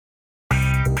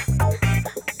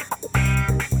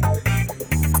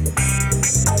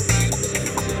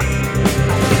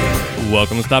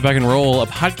Welcome to Stop Back and Roll, a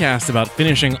podcast about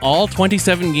finishing all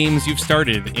 27 games you've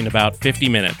started in about 50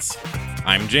 minutes.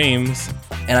 I'm James.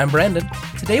 And I'm Brandon.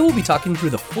 Today we'll be talking through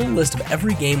the full list of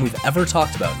every game we've ever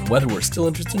talked about and whether we're still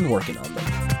interested in working on them.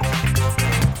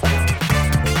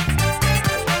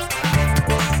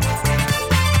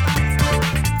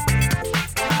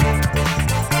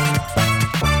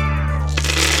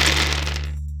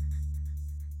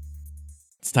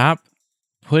 Stop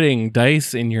putting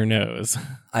dice in your nose.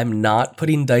 I'm not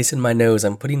putting dice in my nose.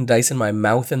 I'm putting dice in my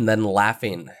mouth and then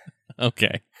laughing.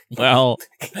 Okay. Well,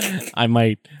 I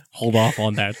might hold off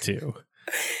on that too.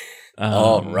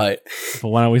 All right. But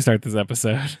why don't we start this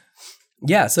episode?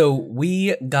 Yeah, so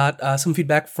we got some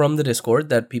feedback from the Discord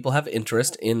that people have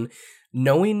interest in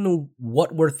knowing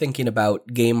what we're thinking about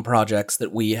game projects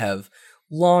that we have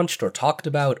launched or talked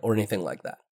about or anything like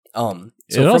that. So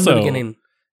it from also the beginning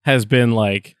has been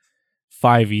like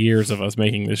 5 years of us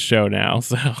making this show now,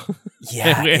 so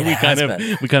yeah,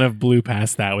 we kind of blew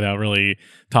past that without really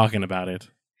talking about it.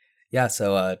 Yeah,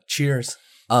 so cheers.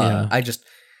 Yeah. I just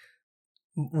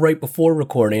right before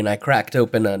recording, I cracked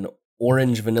open an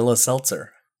orange vanilla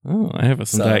seltzer. Oh, I have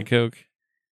some Diet Coke.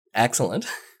 Excellent.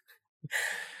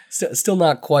 Still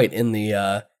not quite in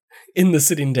the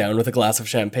sitting down with a glass of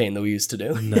champagne that we used to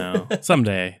do. No,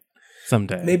 someday.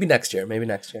 Maybe next year.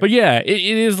 But yeah, it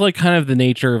is like kind of the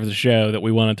nature of the show that we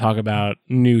want to talk about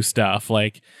new stuff.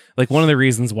 Like one of the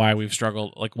reasons why I've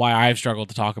struggled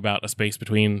to talk about A Space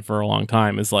Between for a long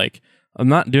time is like I'm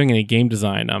not doing any game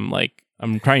design.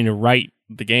 I'm trying to write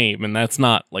the game, and that's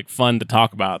not like fun to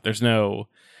talk about. There's no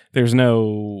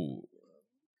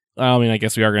I mean, I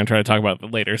guess we are going to try to talk about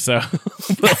it later. So,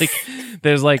 but like,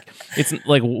 there's like, it's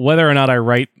like whether or not I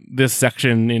write this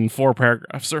section in 4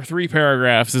 paragraphs or 3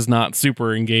 paragraphs is not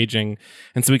super engaging.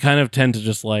 And so we kind of tend to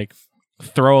just like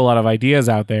throw a lot of ideas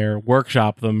out there,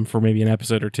 workshop them for maybe an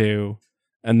episode or two,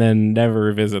 and then never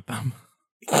revisit them.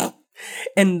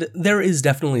 And there is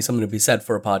definitely something to be said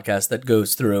for a podcast that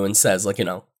goes through and says, like, you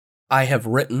know, I have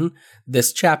written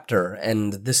this chapter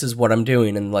and this is what I'm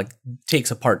doing, and like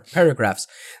takes apart paragraphs.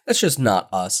 That's just not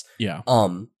us. Yeah.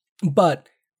 But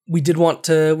we did want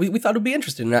to, we thought it would be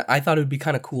interesting. I thought it would be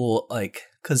kind of cool, like,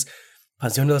 because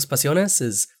Pasión de las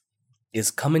Pasiones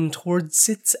is coming towards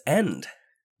its end.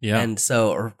 Yeah. And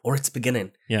so, or its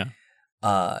beginning. Yeah.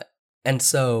 And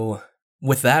so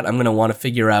with that, I'm going to want to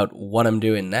figure out what I'm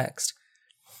doing next.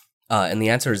 And the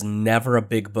answer is never a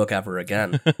big book ever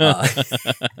again.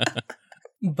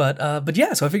 But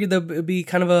yeah, so I figured that would be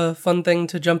kind of a fun thing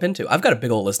to jump into. I've got a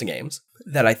big old list of games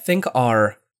that I think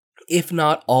are, if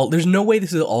not all, there's no way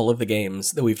this is all of the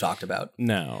games that we've talked about.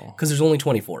 No. Because there's only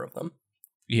 24 of them.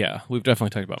 Yeah, we've definitely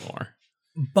talked about more.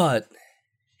 But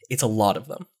it's a lot of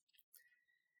them.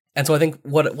 And so I think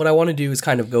what I want to do is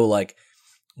kind of go like,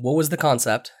 what was the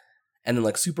concept? And then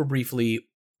like super briefly,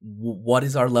 what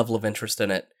is our level of interest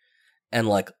in it? And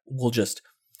like, we'll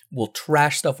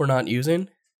trash stuff we're not using,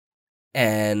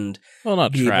 and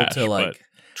not be trash, able to like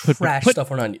but trash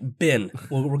stuff we're not bin.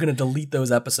 We're gonna delete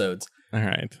those episodes. All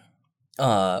right.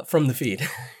 From the feed.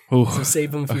 Ooh, so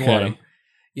save them if you okay. want them.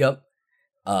 Yep.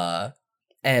 So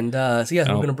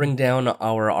yeah, we're gonna bring down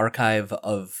our archive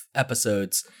of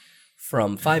episodes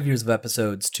from 5 years of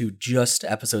episodes to just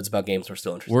episodes about games we're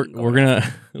still interested in.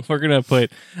 We're gonna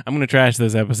put, I'm gonna trash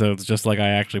those episodes just like I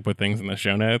actually put things in the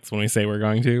show notes when we say we're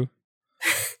going to.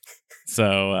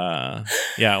 So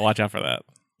yeah, watch out for that.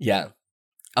 Yeah.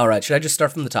 All right, should I just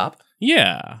start from the top?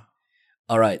 Yeah.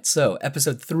 All right, so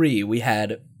episode 3, we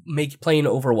had playing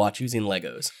Overwatch using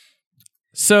Legos.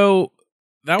 So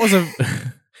that was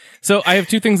so I have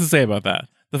 2 things to say about that.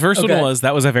 The first one was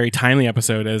that was a very timely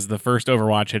episode as the first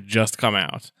Overwatch had just come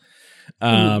out.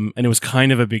 And it was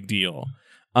kind of a big deal.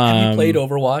 Have you played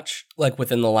Overwatch like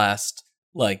within the last,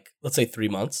 like, let's say 3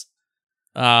 months?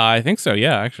 I think so,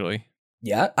 yeah, actually.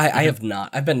 Yeah? I have not.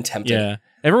 I've been tempted. Yeah.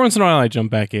 Every once in a while I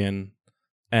jump back in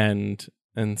and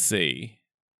see.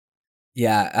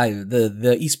 Yeah,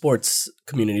 the esports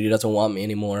community doesn't want me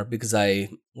anymore because I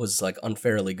was like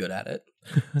unfairly good at it.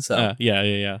 So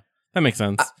yeah. That makes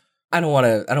sense. I don't want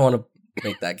to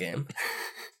make that game.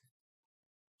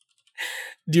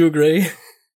 Do you agree?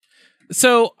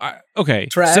 So, okay.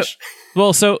 Trash.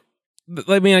 So,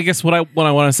 I mean, I guess what I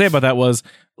want to say about that was,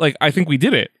 like, I think we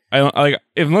did it.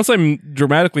 Unless I'm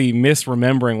dramatically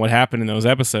misremembering what happened in those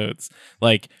episodes,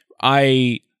 like,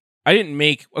 I didn't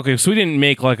make, so we didn't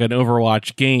make like an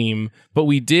Overwatch game, but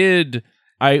we did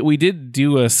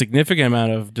do a significant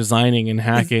amount of designing and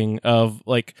hacking of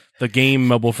like the game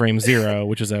Mobile Frame Zero,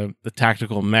 which is the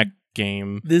tactical mech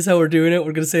game. This is how we're doing it.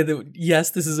 We're going to say that,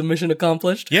 yes, this is a mission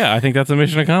accomplished. Yeah, I think that's a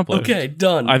mission accomplished. Okay,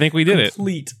 done. I think we did it.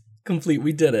 Complete. Complete.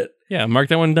 We did it. Yeah, mark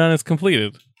that one down as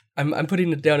completed. I'm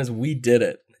putting it down as we did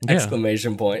it! Yeah.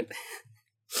 Exclamation point.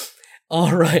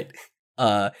 All right.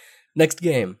 Next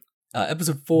game.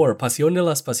 Episode 4, Pasión de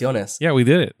las Pasiones. Yeah, we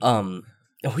did it. No,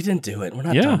 we didn't do it. We're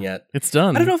not Yeah. done yet. It's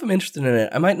done. I don't know if I'm interested in it.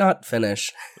 I might not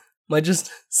finish. Might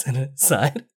just set it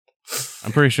aside.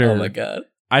 I'm pretty sure. Oh my god.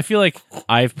 I feel like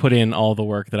I've put in all the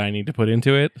work that I need to put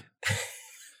into it.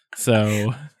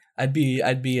 So I'd be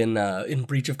in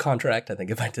breach of contract, I think,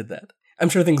 if I did that. I'm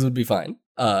sure things would be fine.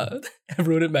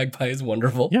 Everyone at Magpie is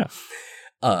wonderful. Yeah.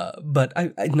 But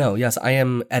I know, yes, I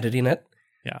am editing it.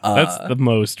 yeah, that's the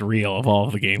most real of all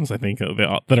of the games I think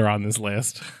that are on this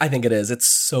list. I think it is. It's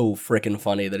so freaking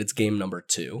funny that it's game number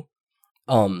 2.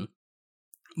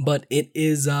 But it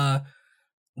is the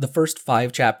first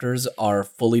 5 chapters are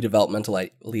fully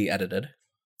developmentally edited.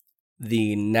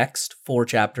 The next 4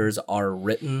 chapters are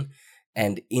written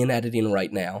and in editing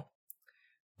right now.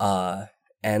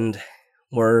 And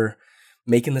we're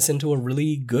making this into a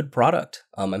really good product.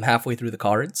 I'm halfway through the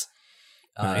cards.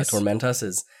 Nice. Tormentas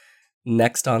is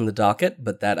next on the docket,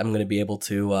 but that I'm going to be able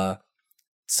to...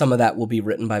 some of that will be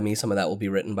written by me, some of that will be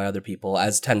written by other people,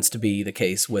 as tends to be the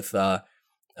case with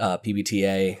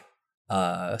PBTA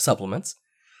supplements.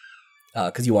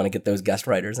 Because you want to get those guest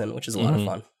writers in, which is a lot of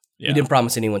fun. Yeah. We didn't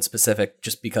promise anyone specific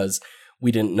just because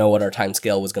we didn't know what our time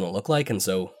scale was going to look like, and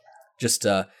so just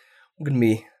we're going to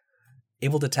be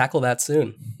able to tackle that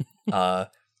soon.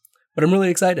 But I'm really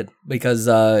excited because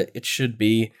I should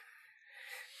be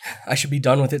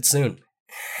done with it soon.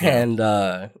 Yeah. And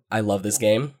I love this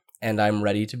game, and I'm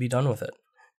ready to be done with it.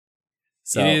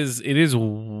 So It is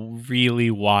really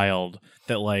wild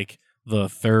that like the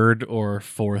third or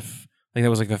fourth, I think that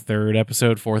was like the third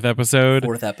episode, fourth episode.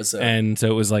 4th episode. And so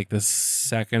it was like the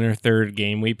second or third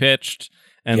game we pitched.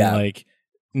 And Yeah. like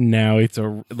now it's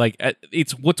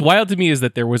what's wild to me is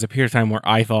that there was a period of time where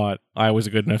I thought I was a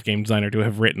good enough game designer to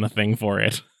have written a thing for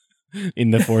it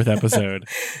in the 4th episode.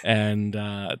 And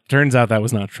turns out that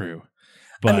was not true.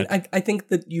 But I mean, I think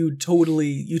that you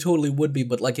totally would be,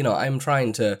 but like, you know, I'm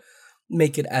trying to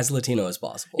make it as Latino as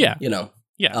possible. Yeah. You know?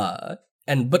 yeah.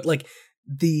 But like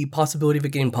the possibility of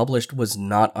it getting published was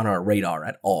not on our radar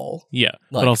at all. Yeah.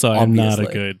 like, But also I'm not a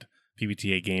obviously. good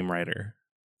PBTA game writer.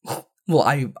 Well,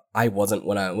 I wasn't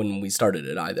when we started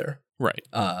it either. Right.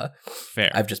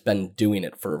 Fair. I've just been doing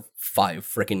it for 5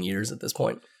 freaking years at this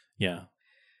point. yeah.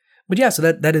 But yeah, so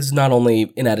that is not only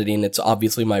in editing, it's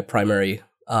obviously my primary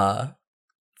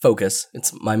focus.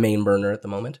 It's my main burner at the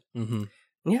moment. Mm-hmm.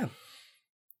 Yeah.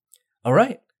 All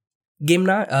right. Game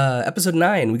 9, episode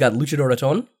 9, we got Luchador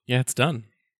Raton. Yeah, it's done.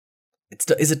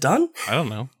 Is it done? I don't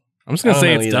know. I'm just gonna I don't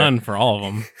say know it's either. done for all of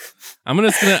them. I'm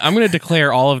gonna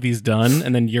declare all of these done,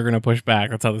 and then you're gonna push back.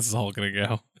 That's how this is all gonna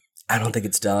go. I don't think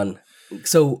it's done.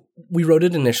 So we wrote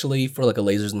it initially for like a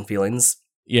Lasers and Feelings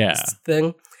Yeah.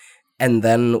 thing, and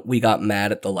then we got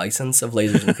mad at the license of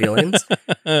Lasers and Feelings,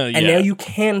 and now you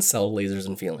can sell Lasers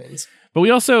and Feelings. But we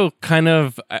also kind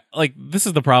of like this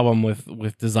is the problem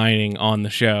with designing on the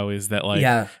show is that like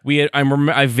Yeah.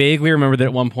 I vaguely remember that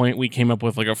at one point we came up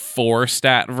with like a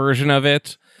 4-stat version of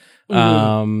it.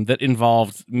 That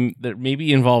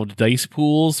maybe involved dice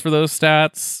pools for those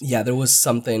stats. Yeah, there was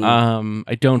something.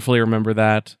 I don't fully remember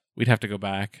that. We'd have to go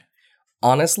back.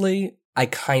 Honestly, I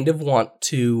kind of want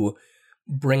to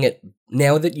bring it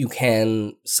now that you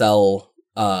can sell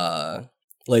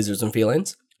Lasers and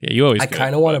Feelings. Yeah, you always. I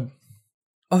kind of want to.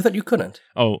 Oh, I thought you couldn't.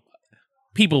 Oh,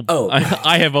 people. Oh.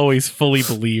 I have always fully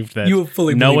believed that You have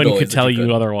fully no believed one always could that tell you you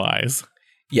could. otherwise.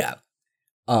 Yeah.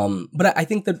 But I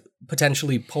think that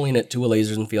potentially pulling it to a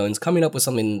Lasers and Feelings, coming up with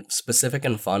something specific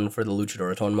and fun for the Luchador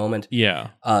Raton moment. Yeah.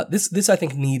 This I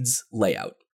think needs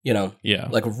layout. You know, Yeah.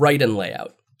 like write and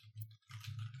layout.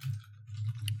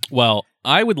 Well,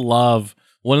 I would love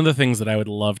one of the things that I would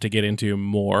love to get into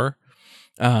more.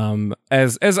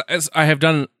 As I have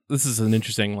done. This is an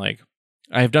interesting like.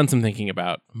 I have done some thinking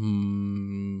about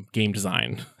game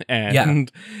design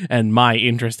and my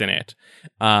interest in it.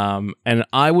 And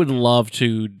I would love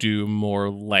to do more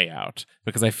layout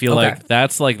because I feel like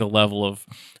that's like the level of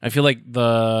I feel like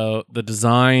the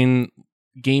design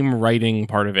game writing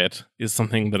part of it is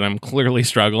something that I'm clearly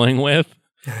struggling with.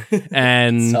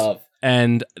 And Tough.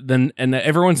 and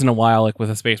every once in a while, like with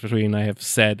a space between, I have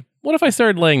said, what if I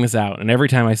started laying this out? And every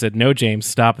time I said, no, James,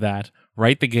 stop that.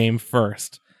 Write the game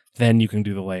first. Then you can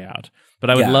do the layout. But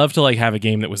I would love to like have a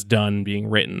game that was done being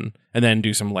written and then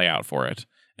do some layout for it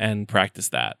and practice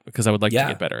that because I would like to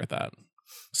get better at that.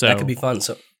 So that could be fun.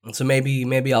 So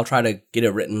maybe I'll try to get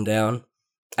it written down.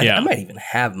 I might even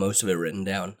have most of it written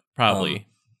down. probably.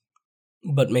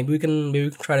 But maybe we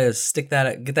can try to get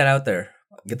that out there.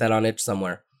 Get that on itch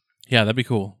somewhere. Yeah, that'd be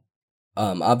cool.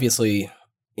 Obviously,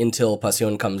 until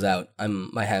Passion comes out,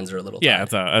 my hands are a little tired.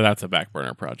 that's a back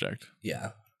burner project.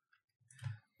 Yeah.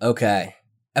 Okay.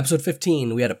 Episode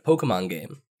 15, we had a Pokemon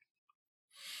game.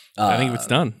 I think it's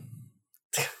done.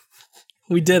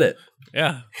 We did it.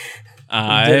 Yeah.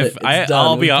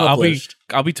 I'll be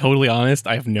totally honest.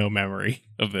 I have no memory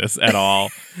of this at all.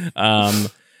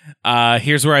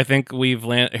 Here's where I think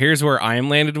here's where I am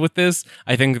landed with this.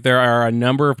 I think there are a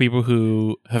number of people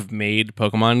who have made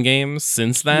Pokemon games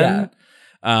since then.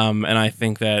 Yeah. And I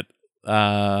think that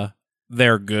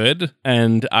they're good,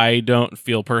 and I don't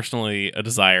feel personally a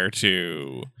desire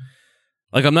to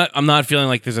I'm not feeling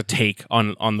like there's a take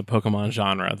on the Pokemon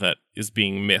genre that is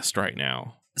being missed right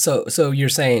now. So you're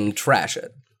saying trash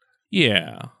it?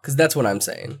 Yeah. Because that's what I'm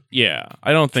saying. Yeah.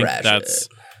 I don't think trash that's...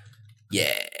 it.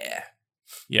 Yeah.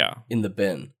 Yeah. In the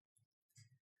bin.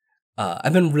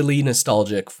 I've been really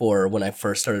nostalgic for when I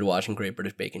first started watching Great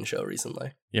British Baking Show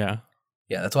recently. Yeah.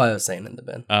 Yeah, that's why I was saying in the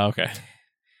bin. Oh, okay.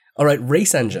 All right,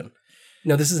 Race Engine.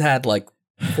 This has had like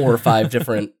 4 or 5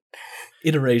 different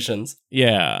iterations.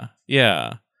 Yeah.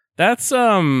 Yeah. That's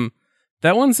that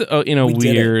one's in a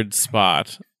weird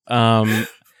spot.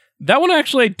 That one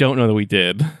actually I don't know that we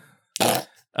did.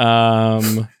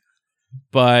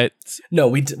 But no,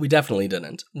 we definitely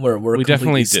didn't. We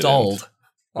definitely stalled.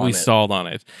 We stalled on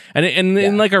it, and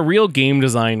in like a real game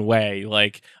design way.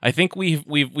 Like I think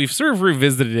we've sort of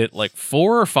revisited it like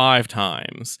 4 or 5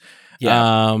 times.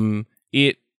 Yeah.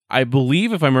 I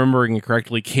believe, if I'm remembering it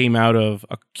correctly, came out of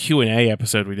a Q&A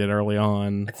episode we did early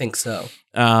on. I think so.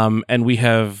 And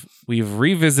we've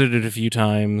revisited it a few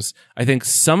times. I think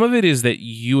some of it is that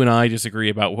you and I disagree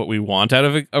about what we want out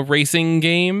of a racing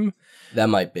game. That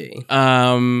might be.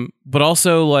 But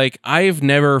also, like, I've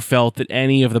never felt that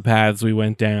any of the paths we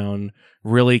went down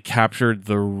really captured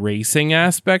the racing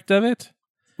aspect of it.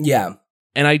 Yeah.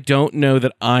 And I don't know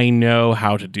that I know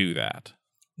how to do that.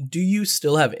 Do you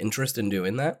still have interest in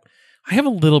doing that? I have a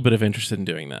little bit of interest in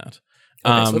doing that.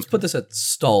 Okay, so let's put this at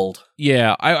stalled.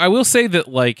 Yeah, I will say that,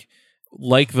 like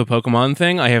the Pokemon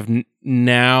thing, I have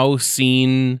now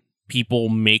seen people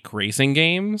make racing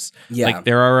games. Yeah. Like,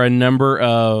 there are a number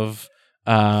of...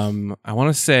 I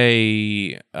want to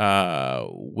say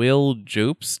Will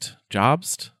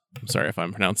Jobst. I'm sorry if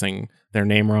I'm pronouncing their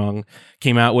name wrong.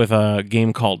 Came out with a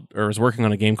game was working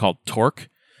on a game called Torque,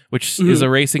 which is a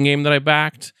racing game that I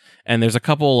backed. And there's a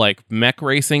couple like mech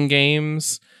racing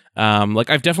games. Like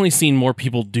I've definitely seen more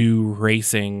people do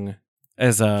racing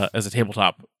as a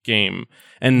tabletop game.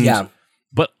 And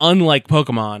but unlike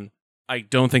Pokemon, I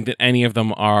don't think that any of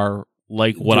them are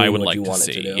like what I would like to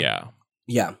see. Yeah.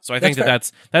 Yeah. So I think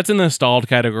that's in the stalled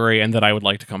category, and that I would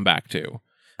like to come back to.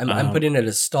 I'm putting it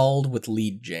as stalled with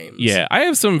lead James. Yeah, I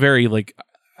have some very like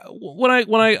when I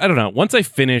don't know, once I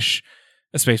finish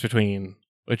A Space Between,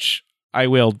 which I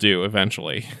will do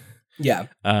eventually. Yeah.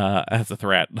 As a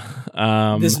threat.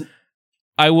 I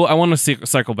want to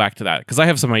cycle back to that because I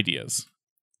have some ideas.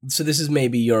 So this is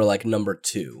maybe your like number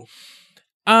 2.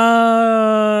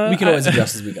 We can always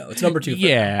adjust as we go. It's number 2.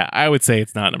 Yeah, I would say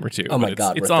it's not number 2. Oh my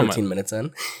god, we're 13 minutes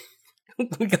in.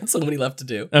 We got so many left to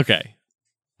do. Okay.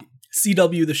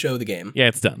 CW, the show, the game. Yeah,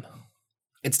 it's done.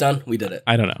 It's done. We did it.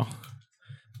 I don't know.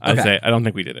 I don't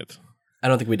think we did it. I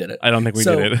don't think we did it. I don't think we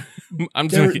did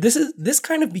it. This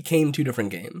kind of became 2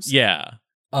 different games. Yeah.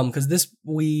 Because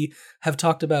we have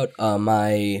talked about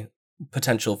my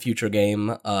potential future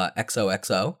game,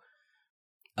 XOXO.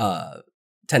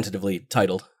 Tentatively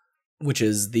titled, which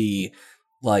is the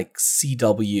like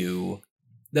CW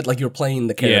that like you're playing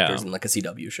the characters in like a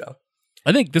CW show.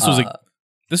 I think this was a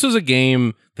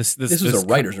game. This was a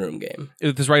writer's room game.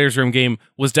 This writer's room game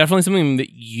was definitely something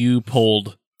that you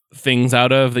pulled things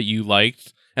out of that you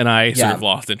liked, and I sort of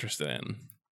lost interest in.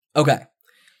 Okay,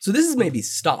 so this is maybe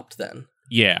stopped then.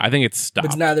 Yeah, I think it's stopped.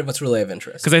 But neither of us really have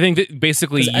interest because I think that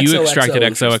basically you extracted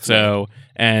XOXO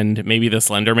and maybe the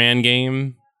Slender Man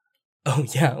game. Oh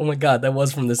yeah! Oh my god, that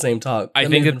was from the same talk. I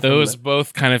think that those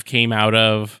both kind of came out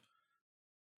of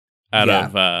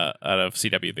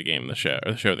CW the game, the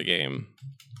show the game.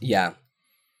 Yeah,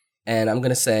 and I'm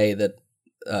gonna say that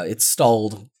it's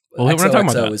stalled. Well, we're not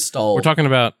talking about that. Is stalled. We're talking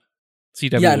about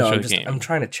CW. Yeah, no, the game. I'm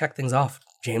trying to check things off,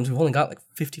 James. We've only got like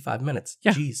 55 minutes.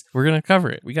 Yeah, jeez, we're gonna cover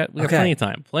it. We got plenty of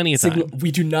time. We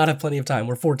do not have plenty of time.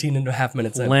 We're 14 and a half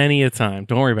minutes in. Plenty of time.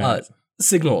 Don't worry about it.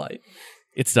 Signal Light.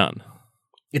 It's done.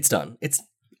 It's done. It's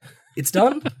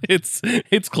done?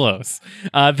 It's close.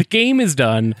 The game is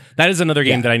done. That is another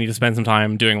game that I need to spend some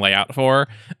time doing layout for.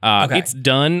 Okay. It's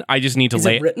done. I just need to Is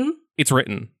it written? It's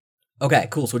written. Okay,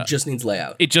 cool. So it just needs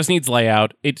layout. It just needs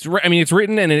layout. It's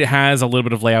written and it has a little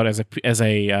bit of layout as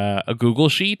a Google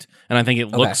sheet, and I think it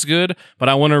looks good. But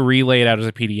I want to relay it out as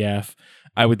a PDF.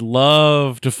 I would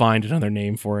love to find another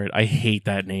name for it. I hate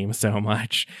that name so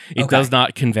much. It does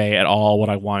not convey at all what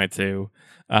I want it to.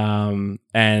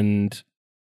 And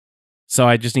so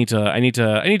I just need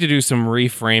to do some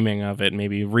reframing of it,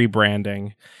 maybe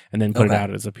rebranding, and then put it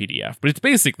out as a PDF. But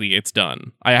it's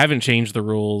done. I haven't changed the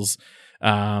rules.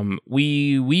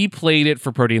 We played it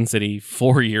for Protean City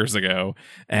 4 years ago,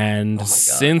 and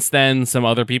since then some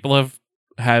other people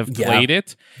have played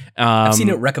it. I've seen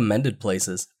it recommended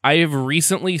places. I have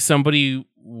recently, somebody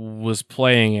was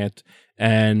playing it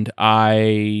and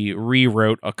I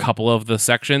rewrote a couple of the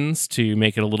sections to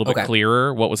make it a little bit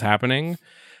clearer what was happening.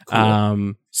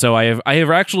 Cool. So I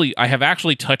have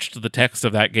actually touched the text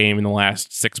of that game in the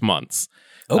last 6 months.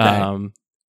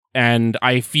 And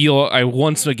I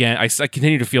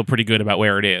continue to feel pretty good about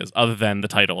where it is, other than the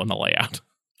title and the layout.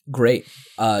 Great. Is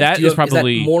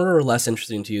that more or less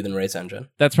interesting to you than Race Engine?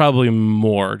 That's probably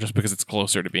more, just because it's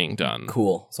closer to being done.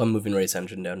 Cool. So I'm moving Race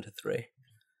Engine down to 3.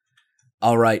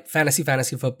 All right. Fantasy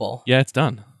Football. Yeah, it's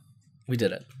done. We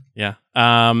did it. Yeah.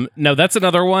 No, that's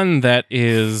another one that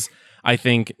is, I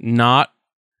think,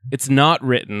 it's not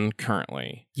written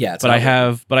currently. Yeah, I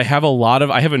have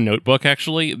a notebook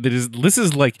actually this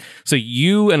is like, so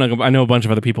you and I know a bunch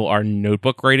of other people are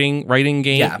notebook writing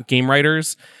game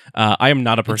writers. I am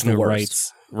not a person who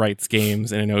writes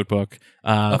games in a notebook.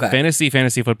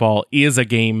 Fantasy Football is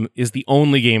the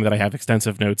only game that I have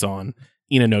extensive notes on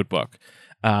in a notebook.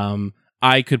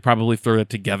 I could probably throw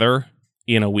it together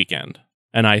in a weekend,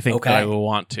 and I think that I will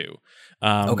want to.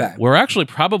 We're actually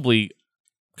probably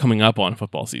coming up on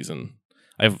football season.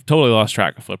 I've totally lost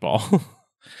track of football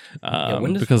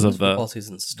because of the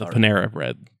Panera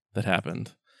Bread that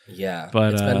happened. Yeah,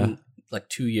 but it's been like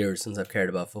 2 years since I've cared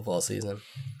about football season.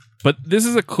 But this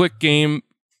is a quick game.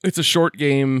 It's a short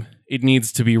game. It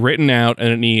needs to be written out, and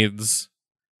it needs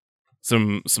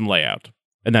some layout,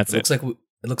 and that's it.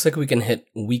 It looks like we can hit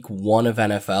week 1 of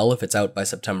NFL if it's out by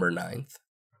September 9th.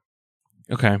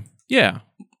 Okay. Yeah.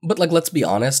 But let's be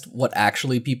honest. What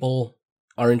actually people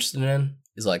are interested in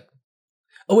is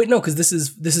because this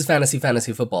is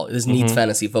fantasy football. This needs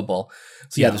fantasy football.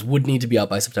 So this would need to be out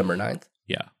by September 9th.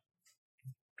 Yeah.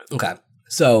 Okay.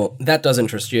 So that does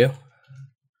interest you.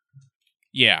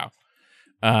 Yeah.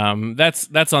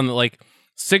 That's on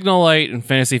Signal Light and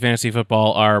fantasy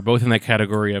football are both in that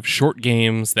category of short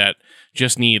games that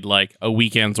just need a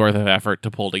weekend's worth of effort to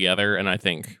pull together, and I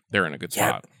think they're in a good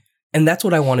spot. And that's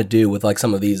what I want to do with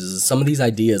some of these. Is some of these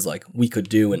ideas we could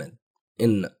do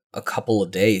in a couple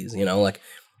of days,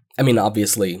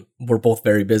 obviously we're both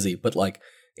very busy, but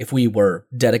if we were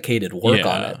dedicated work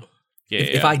on it,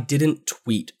 if I didn't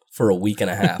tweet for a week and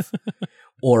a half,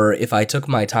 or if I took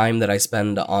my time that I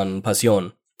spend on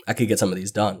Pasión, I could get some of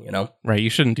these done, Right, you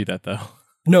shouldn't do that though.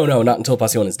 No, not until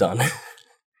Pasión is done.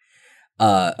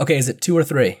 Okay, is it 2 or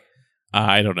 3?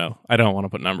 I don't know. I don't want to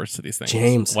put numbers to these things.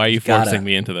 James, why are you forcing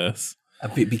me into this?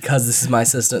 Because this is my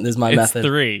system. This is my method. It's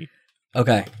 3.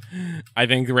 Okay. I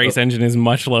think the Race Engine is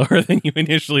much lower than you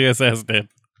initially assessed it.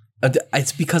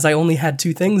 It's because I only had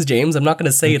 2 things, James. I'm not going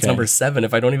to say it's number 7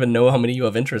 if I don't even know how many you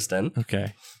have interest in.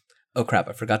 Okay. Oh, crap.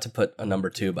 I forgot to put a number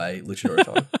 2 by Luchador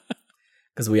Tone.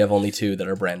 Because we have only 2 that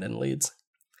are Brandon leads.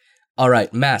 All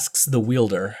right. Masks, the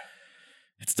Wielder.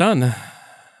 It's done.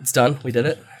 It's done? We did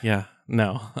it? Yeah.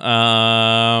 No.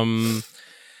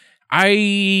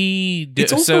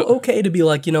 It's also okay to be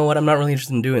you know what, I'm not really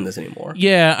interested in doing this anymore.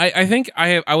 Yeah, I think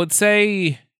I would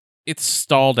say it's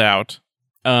stalled out.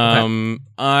 I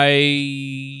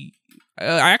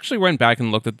actually went back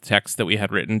and looked at the text that we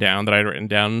had written down, that I'd written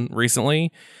down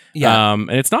recently. Yeah.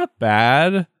 And it's not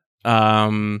bad.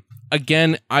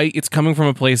 Again, it's coming from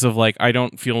a place of I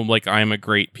don't feel like I'm a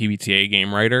great PBTA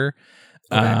game writer.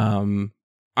 Okay.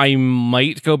 I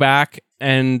might go back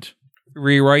and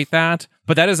rewrite that,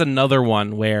 but that is another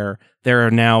one where there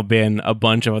have now been a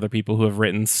bunch of other people who have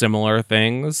written similar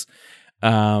things,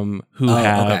 who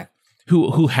have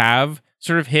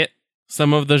sort of hit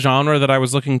some of the genre that I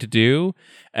was looking to do,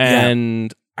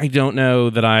 and I don't know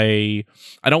that I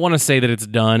don't want to say that it's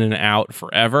done and out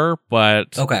forever,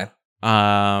 but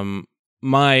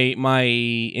my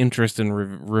interest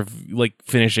in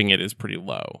finishing it is pretty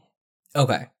low.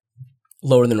 Okay.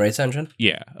 Lower than Race Engine?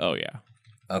 Yeah. Oh, yeah.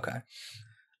 Okay.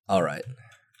 All right.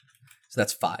 So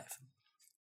that's 5.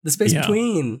 The space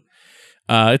between.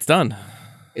 It's done.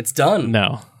 It's done?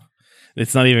 No.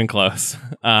 It's not even close.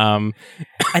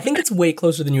 I think it's way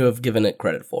closer than you have given it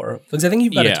credit for. Because I think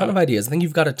you've got a ton of ideas. I think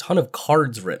you've got a ton of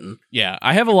cards written. Yeah,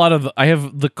 I have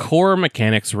the core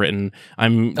mechanics written.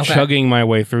 I'm chugging my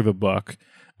way through the book.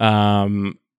 How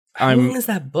long is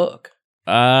that book?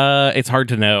 It's hard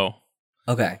to know.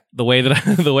 Okay. The way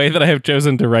that I have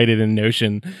chosen to write it in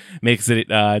Notion makes it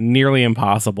nearly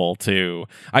impossible to.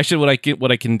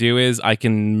 What I can do is I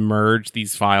can merge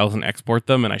these files and export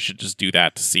them, and I should just do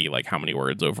that to see like how many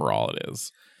words overall it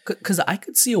is. Because I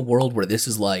could see a world where this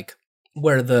is like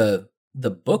where the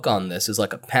book on this is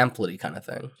like a pamphlet-y kind of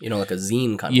thing, like a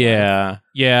zine kind of thing.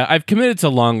 Yeah. I've committed to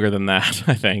longer than that.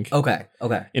 I think. Okay.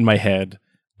 In my head.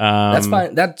 That's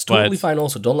fine. That's totally fine.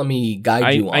 Also, don't let me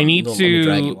guide you on. I need to. Let me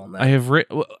drag you on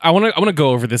that. I want to go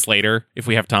over this later if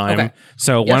we have time. Okay.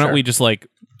 So why don't we just like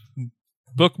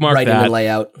bookmark writing that? And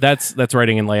layout. That's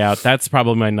writing and layout. That's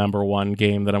probably my number one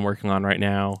game that I'm working on right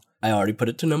now. I already put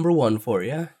it to number 1 for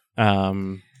you.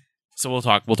 So we'll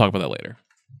talk about that later.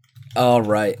 All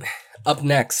right. Up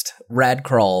next,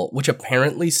 Radcrawl, which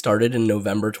apparently started in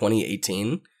November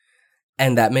 2018.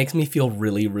 And that makes me feel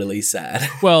really, really sad.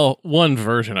 Well, one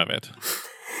version of it.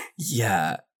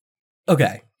 Yeah.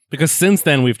 Okay. Because since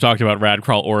then, we've talked about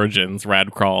Radcrawl Origins,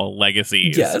 Radcrawl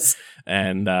Legacies. Yes.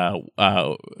 And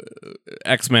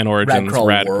X-Men Origins,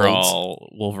 Radcrawl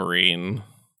Worlds. Wolverine.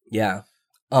 Yeah.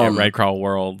 Radcrawl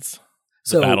Worlds.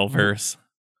 The Battleverse.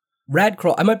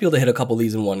 Radcrawl, I might be able to hit a couple of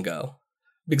these in one go.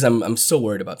 Because I'm so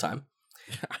worried about time.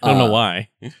 I don't know why.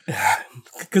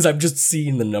 Because I've just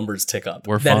seen the numbers tick up.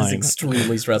 We're fine. That is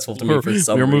extremely stressful to me for some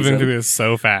reason. We're moving through this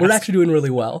so fast. We're actually doing really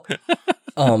well.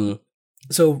 So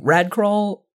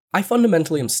Radcrawl, I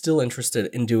fundamentally am still interested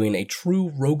in doing a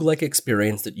true roguelike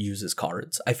experience that uses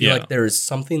cards. I feel like there is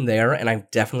something there, and I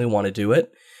definitely want to do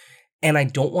it. And I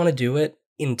don't want to do it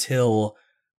until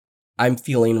I'm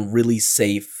feeling really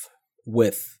safe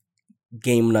with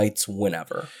game nights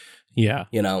whenever. Yeah.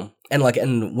 And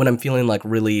when I'm feeling like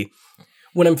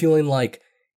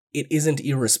it isn't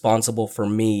irresponsible for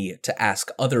me to ask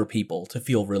other people to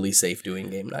feel really safe doing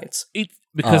game nights.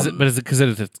 Because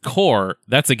at its core,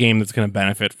 that's a game that's going to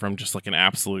benefit from just like an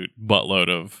absolute buttload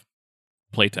of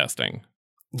playtesting.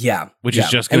 Yeah. Which is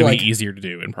just going to be easier to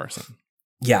do in person.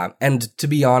 Yeah. And to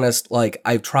be honest, like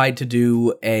I tried to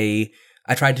do a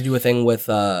thing with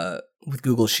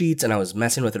Google Sheets, and I was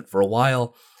messing with it for a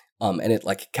while. And it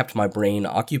like kept my brain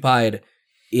occupied.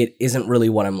 It isn't really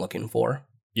what I'm looking for.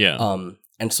 Yeah.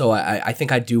 And so I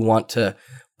think I do want to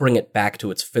bring it back to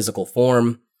its physical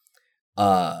form.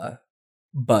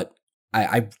 But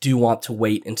I do want to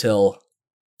wait until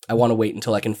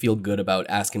I can feel good about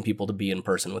asking people to be in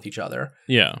person with each other.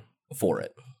 Yeah. For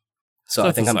it. So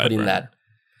I think I'm putting that.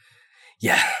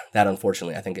 Yeah, that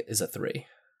unfortunately I think is a 3.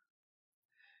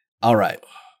 All right.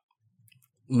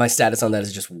 My status on that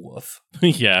is just woof.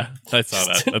 Yeah, I saw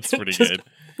that. That's pretty good.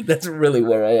 That's really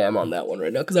where I am on that one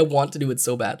right now, because I want to do it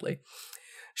so badly.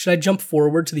 Should I jump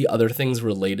forward to the other things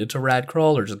related to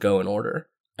Radcrawl, or just go in order?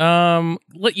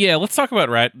 Let's talk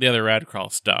about the other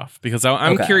Radcrawl stuff, because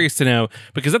I'm curious to know,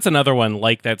 because that's another one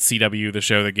like that CW, the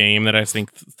show, the game, that I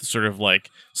think sort of like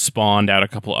spawned out a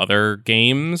couple other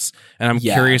games, and I'm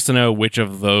curious to know which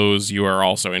of those you are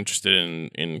also interested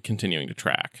in continuing to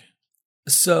track.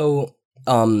 So,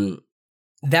 so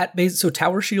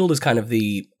Tower Shield is kind of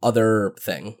the other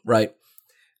thing, right?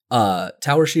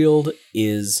 Tower Shield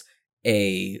is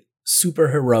a super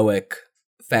heroic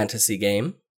fantasy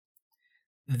game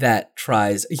that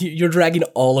tries. You're dragging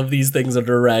all of these things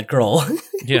under Radcrawl.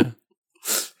 Yeah.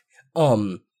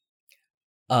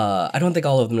 I don't think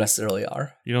all of them necessarily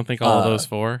are. You don't think all of those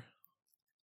 4?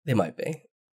 They might be.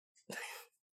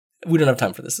 We don't have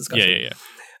time for this discussion.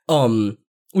 Yeah.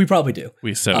 We probably do.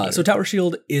 So Tower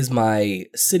Shield is my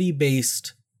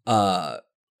city-based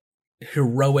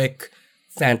heroic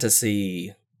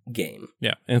fantasy game.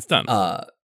 Yeah, and it's done.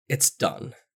 It's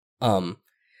done.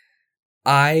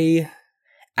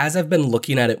 As I've been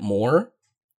looking at it more,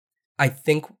 I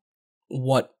think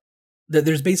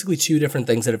there's basically 2 different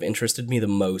things that have interested me the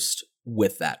most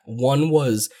with that. One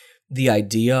was the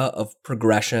idea of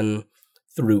progression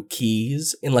through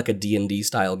keys in like a D&D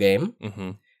style game.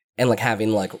 Mm-hmm. And like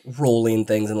having like rolling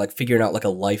things and like figuring out like a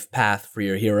life path for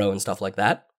your hero and stuff like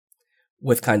that,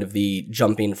 with kind of the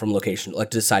jumping from location,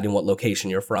 like deciding what location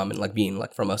you're from, and like being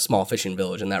like from a small fishing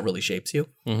village, and that really shapes you.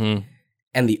 Mm-hmm.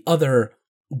 And the other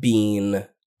being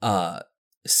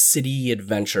city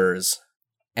adventures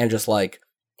and just like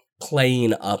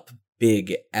playing up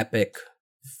big epic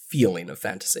feeling of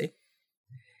fantasy.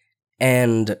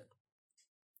 And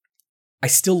I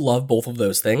still love both of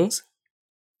those things.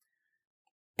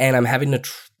 And I'm having a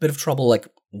bit of trouble like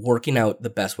working out the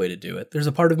best way to do it. There's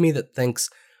a part of me that thinks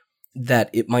that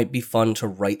it might be fun to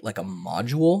write like a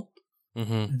module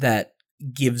that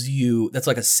gives you, that's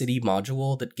like a city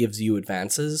module that gives you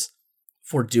advances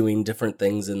for doing different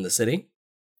things in the city,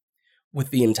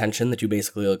 with the intention that you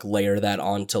basically like layer that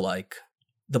onto like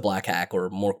the Black Hack or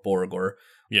Morkborg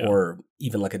or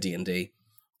even like a D&D,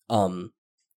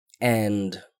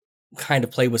 and kind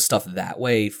of play with stuff that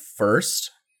way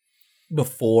first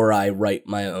before I write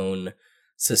my own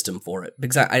system for it,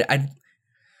 because I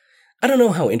don't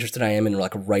know how interested I am in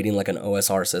like writing like an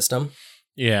OSR system.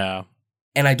 Yeah.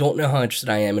 And I don't know how interested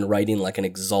I am in writing like an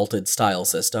Exalted style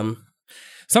system.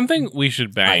 Something we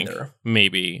should bank,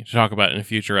 maybe, to talk about in a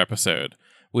future episode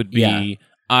would be,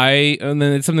 and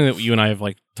then it's something that you and I have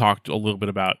like talked a little bit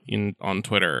about on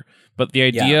Twitter, but the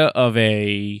idea of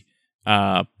a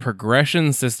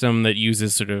progression system that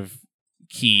uses sort of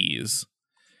keys,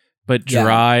 but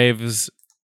drives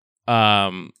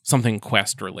something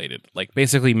quest related, like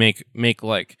basically make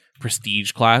like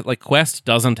prestige class, like Quest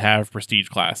doesn't have prestige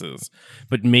classes,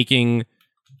 but making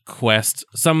quest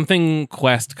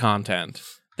content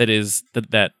that is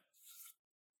that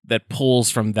pulls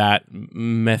from that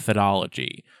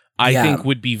methodology, I think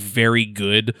would be very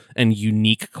good and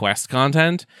unique Quest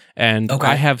content, and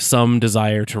I have some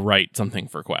desire to write something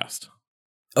for Quest.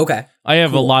 Okay. I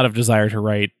have a lot of desire to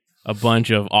write a bunch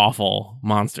of awful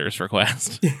monsters for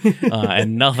Quest,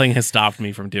 and nothing has stopped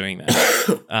me from doing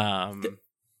that.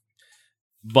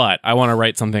 But I want to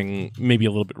write something maybe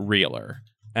a little bit realer.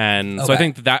 And so I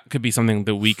think that could be something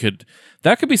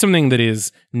that could be something that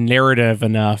is narrative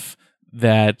enough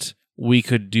that we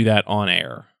could do that on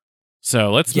air.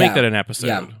 So let's make that an episode.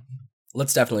 Yeah,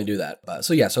 let's definitely do that.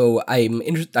 So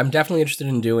I'm definitely interested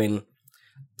in doing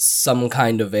some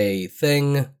kind of a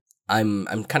thing.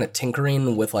 I'm kind of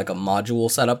tinkering with like a module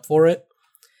setup for it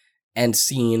and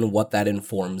seeing what that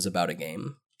informs about a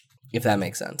game, if that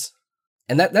makes sense.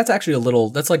 And that's actually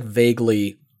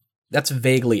that's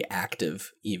vaguely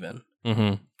active even.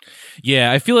 Mm-hmm.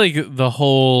 Yeah, I feel like the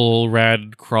whole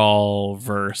Rad Crawl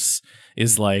verse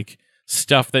is like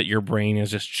stuff that your brain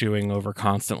is just chewing over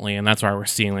constantly, and that's why we're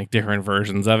seeing like different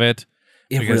versions of it.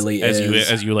 It really is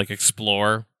as you like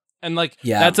explore. And like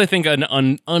that's I think an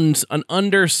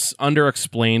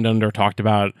underexplained, under talked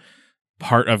about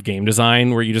part of game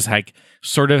design, where you just like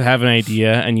sort of have an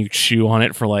idea and you chew on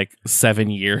it for like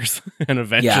 7 years and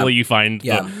eventually you find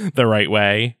the right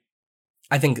way.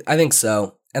 I think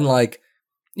so. And like,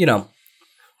 you know,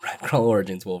 Radcrawl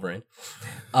Origins Wolverine.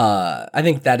 I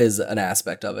think that is an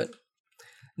aspect of it.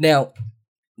 Now,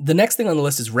 the next thing on the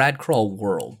list is Radcrawl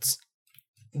Worlds,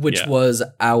 which was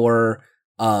our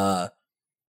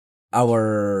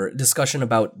discussion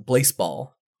about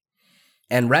Blaseball.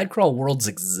 And Radcrawl Worlds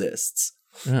exists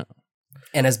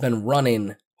and has been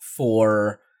running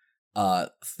for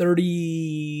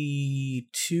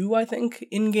 32, I think,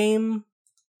 in-game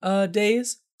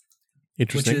days.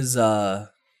 Interesting.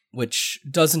 Which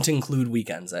doesn't include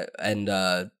weekends and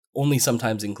only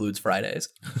sometimes includes Fridays.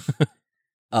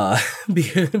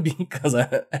 Because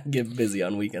I get busy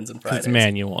on weekends and Fridays. It's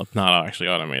manual. It's not actually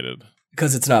automated.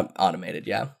 Because it's not automated,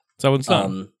 yeah. So it's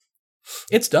done.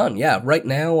 It's done, yeah. Right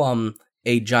now,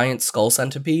 a giant skull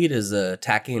centipede is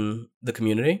attacking the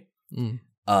community.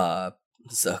 A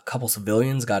couple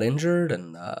civilians got injured,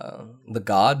 and the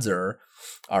gods are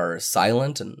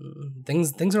silent, and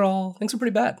things are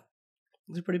pretty bad.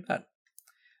 Things are pretty bad.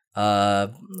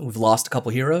 We've lost a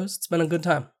couple heroes. It's been a good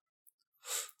time.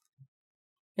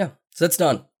 Yeah, so that's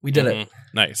done. We did it.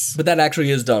 Nice. But that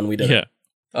actually is done. We did it.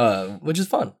 Which is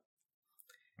fun.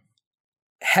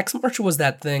 Hexmarch was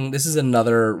that thing. This is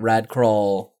another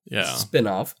Radcrawl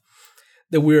spin-off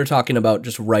that we were talking about,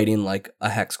 just writing like a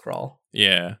hex crawl.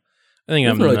 Yeah. I think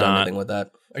I've really done anything with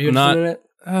that. Are you interested in it?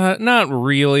 Not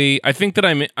really. I think that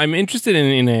I'm interested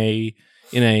in a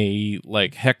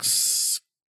like hex.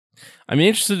 I'm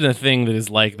interested in a thing that is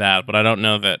like that, but I don't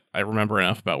know that I remember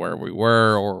enough about where we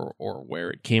were or where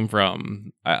it came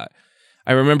from. I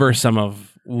remember some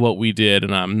of what we did,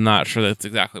 and I'm not sure that's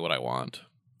exactly what I want.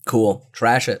 Cool.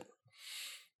 Trash it.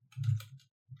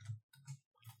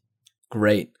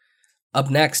 Great. Up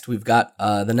next, we've got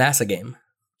the NASA game.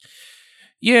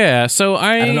 Yeah, so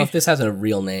I don't know if this has a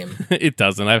real name. It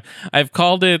doesn't. I've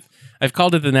called it the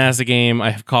NASA game.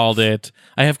 I have called it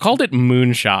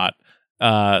Moonshot.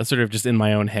 Sort of just in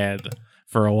my own head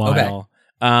for a while.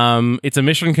 Okay. It's a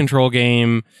mission control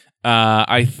game.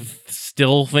 I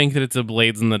still think that it's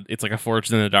it's like a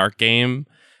Forged in the Dark game.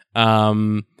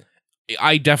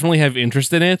 I definitely have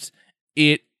interest in it.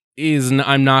 It is.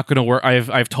 I'm not going to work.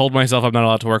 I've told myself I'm not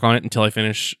allowed to work on it until I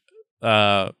finish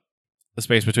A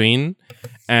Space Between,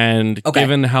 and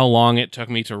given how long it took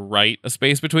me to write A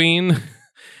Space Between,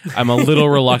 I'm a little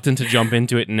reluctant to jump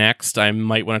into it next. I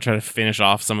might want to try to finish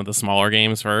off some of the smaller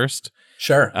games first.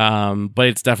 Sure. But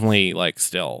it's definitely like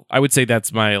still, I would say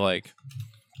that's my like,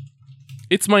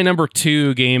 it's my number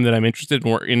 2 game that I'm interested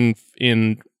more in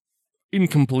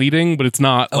completing, but it's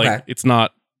not like,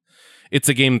 it's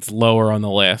a game that's lower on the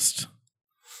list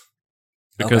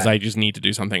because I just need to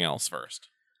do something else first.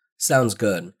 Sounds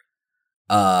good.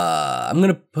 I'm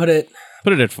going to put it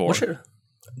at 4.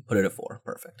 Put it at 4.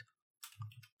 Perfect.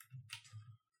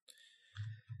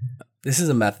 This is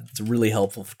a method that's really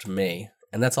helpful to me,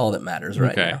 and that's all that matters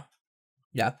right now.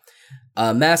 Yeah.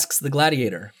 Masks the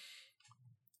Gladiator.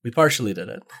 We partially did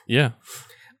it. Yeah.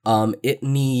 It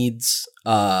needs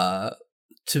I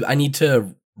need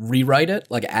to rewrite it,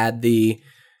 like add the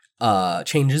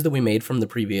changes that we made from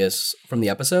the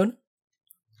episode.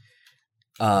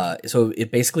 So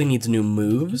it basically needs new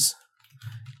moves,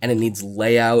 and it needs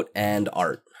layout and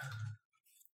art.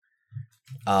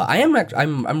 I'm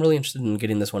really interested in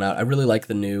getting this one out. I really like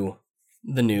the new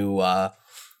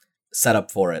setup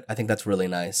for it. I think that's really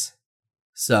nice.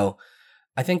 So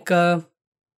I think I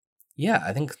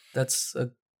think that's a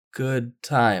good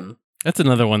time. That's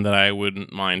another one that I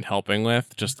wouldn't mind helping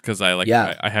with, just because I like.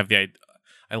 I have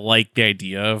I like the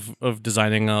idea of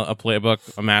designing a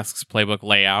playbook, a Masks playbook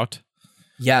layout.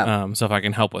 Yeah. So if I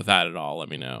can help with that at all, let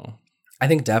me know. I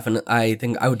think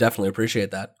I would definitely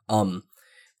appreciate that.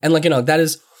 And like, that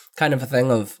is kind of a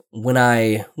thing of when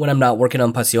I'm not working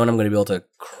on Passion, I'm going to be able to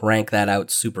crank that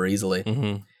out super easily.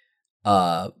 Mm-hmm.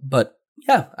 But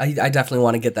yeah, I definitely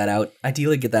want to get that out.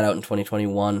 Ideally get that out in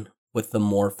 2021 with the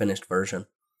more finished version.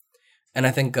 And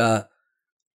I think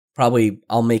probably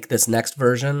I'll make this next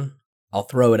version. I'll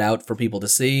throw it out for people to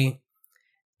see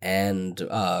and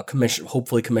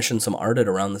hopefully commission some art at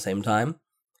around the same time.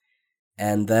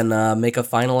 And then make a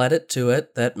final edit to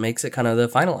it that makes it kind of the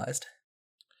finalized.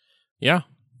 Yeah.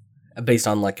 Based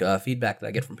on like feedback that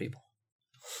I get from people.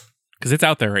 Because it's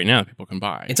out there right now that people can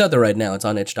buy. It's out there right now. It's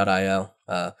on itch.io.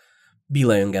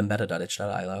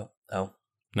 Bileungambetta.itch.io. Oh.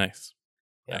 Nice.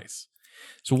 Yeah. Nice.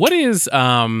 So what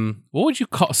would you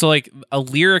call, so like a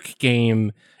lyric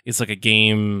game is like a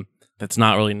game that's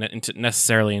not really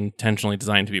necessarily intentionally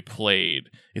designed to be played.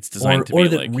 It's designed to be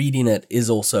that like, reading it is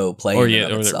also playing. Or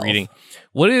that reading.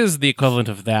 What is the equivalent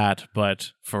of that, but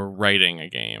for writing a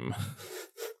game?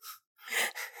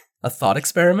 A thought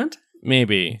experiment?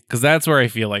 Maybe, because that's where I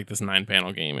feel like this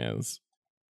 9-panel game is.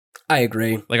 I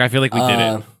agree. Like I feel like we did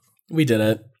it. We did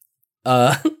it.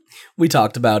 We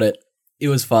talked about it. It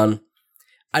was fun.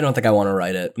 I don't think I want to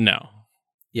write it. No.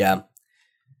 Yeah.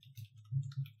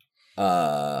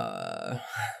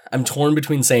 I'm torn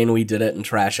between saying we did it and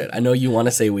trash it. I know you want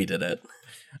to say we did it.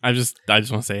 I just want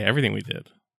to say everything we did.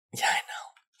 Yeah, I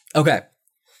know. Okay.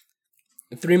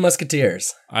 Three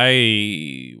Musketeers.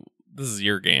 This is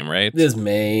your game, right? This is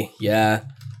me, yeah.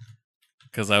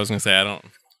 Because I was going to say, I don't...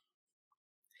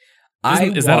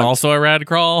 Is that also a Rad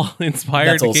Crawl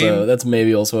inspired game? That's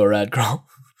maybe also a Rad Crawl.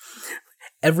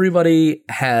 Everybody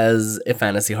has a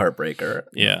fantasy heartbreaker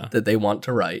that they want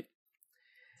to write.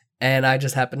 And I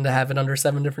just happen to have it under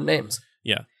 7 different names.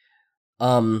 Yeah.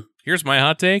 Here's my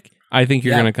hot take. I think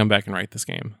you're going to come back and write this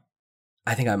game.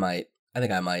 I think I might. I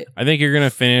think you're going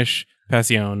to finish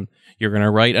Passion. You're going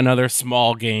to write another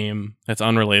small game that's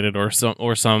unrelated or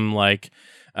some like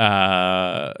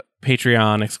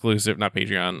Patreon exclusive, not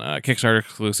Patreon, Kickstarter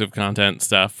exclusive content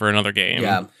stuff for another game.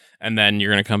 Yeah. And then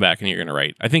you're going to come back and you're going to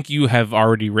write. I think you have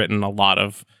already written a lot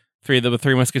of the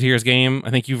Three Musketeers game.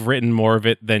 I think you've written more of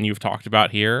it than you've talked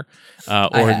about here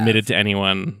or admitted to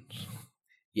anyone.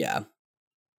 Yeah.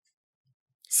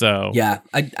 So yeah,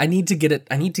 I need to get it.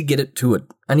 I need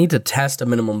to test a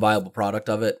minimum viable product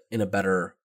of it in a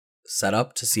better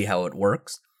setup to see how it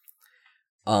works.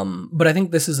 But I think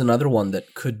this is another one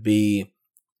that could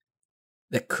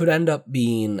end up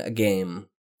being a game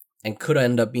and could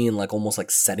end up being like almost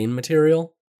like setting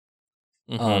material.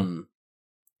 Mm-hmm.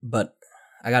 But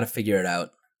I got to figure it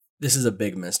out. This is a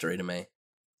big mystery to me.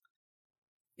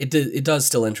 It does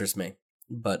still interest me,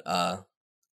 but I'm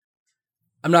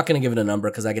not going to give it a number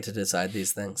because I get to decide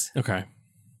these things. Okay.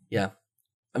 Yeah,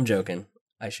 I'm joking.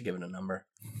 I should give it a number.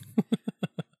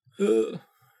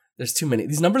 There's too many.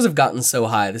 These numbers have gotten so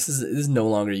high. This is no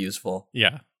longer useful.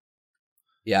 Yeah.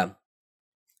 Yeah.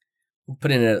 We'll put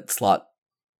in it at slot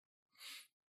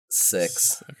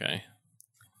 6. Okay.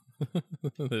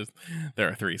 There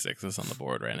are 3 6s on the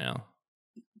board right now.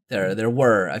 There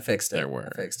were. I fixed it. I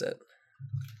fixed it.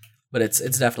 But it's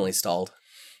definitely stalled.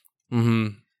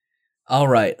 Mm-hmm. All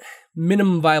right.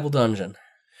 Minimum viable dungeon.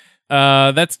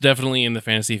 That's definitely in the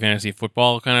fantasy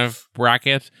football kind of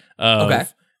bracket. Okay.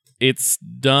 It's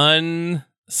done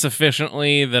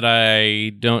sufficiently that I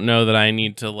don't know that I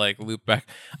need to like loop back.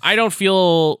 I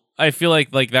feel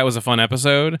like that was a fun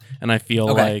episode, and I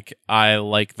feel like I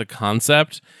like the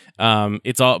concept.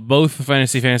 It's all both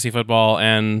fantasy football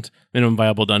and Minimum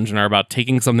Viable Dungeon are about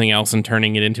taking something else and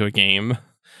turning it into a game.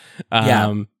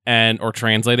 And or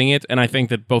translating it, and I think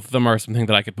that both of them are something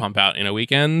that I could pump out in a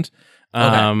weekend.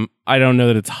 I don't know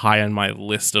that it's high on my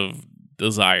list of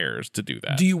desires to do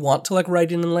that. Do you want to like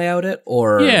write in and lay out it,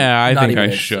 or yeah, I not think even I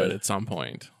interested? should at some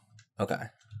point. Okay.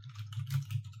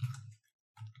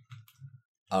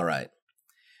 All right.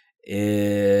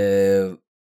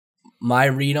 My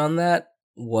read on that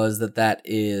was that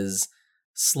is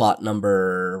slot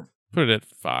number. Put it at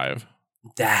 5.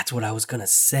 That's what I was gonna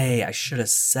say. I should have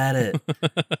said it.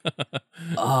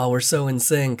 Oh, we're so in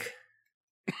sync.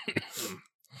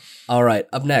 All right,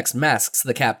 up next, Masks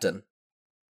the Captain.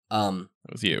 That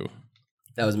was you.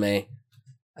 That was me.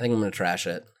 I think I'm gonna trash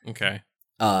it. Okay.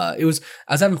 I was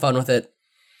having fun with it.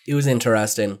 It was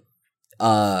interesting.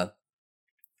 But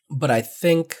I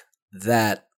think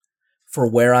that for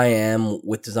where I am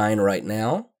with design right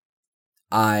now,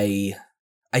 I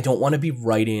don't want to be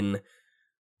writing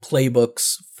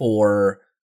playbooks for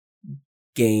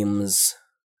games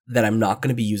that I'm not going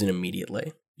to be using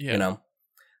immediately. Yeah. You know,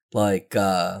 like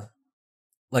the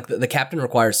Captain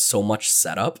requires so much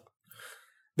setup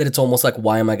that it's almost like,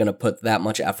 why am I going to put that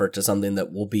much effort to something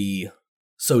that will be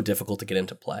so difficult to get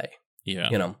into play? Yeah.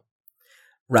 You know,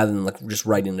 rather than like just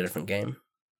writing a different game.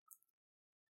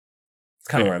 It's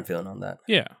kind of where I'm feeling on that.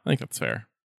 Yeah, I think that's fair.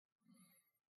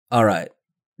 All right.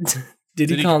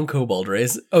 Diddy Kong Kobold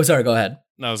Race. Oh, sorry, go ahead.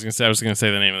 I was gonna say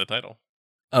the name of the title.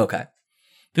 Okay.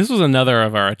 This was another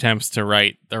of our attempts to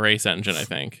write the race engine, I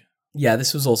think. Yeah,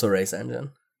 this was also Race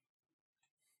Engine.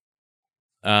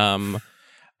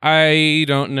 I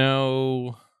don't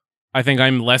know. I think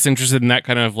I'm less interested in that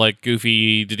kind of like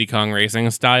goofy Diddy Kong racing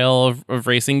style of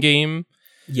racing game.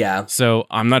 Yeah. So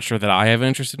I'm not sure that I have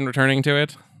interest in returning to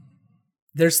it.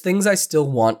 There's things I still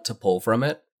want to pull from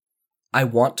it. I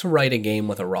want to write a game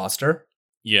with a roster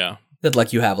Yeah. that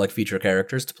like you have like feature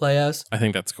characters to play as, I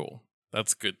think that's cool.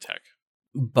 That's good tech.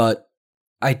 but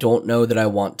I don't know that I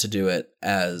want to do it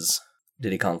as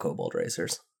Diddy Kong Kobold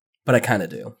Racers. But I kind of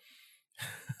do.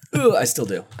 Ooh, I still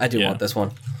do. I do want this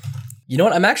one. You know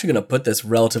what? I'm actually going to put this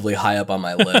relatively high up on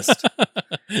my list.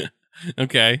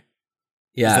 Okay.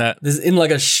 Yeah. This is in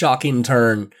like a shocking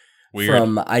turn Weird.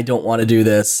 from I don't want to do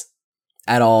this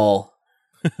at all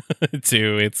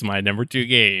to it's my number 2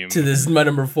 game. to this is my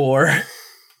number 4.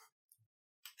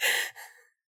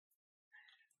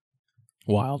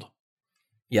 Wild.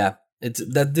 Yeah. This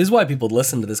is why people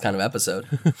listen to this kind of episode.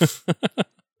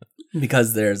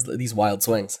 Because there's these wild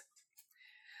swings.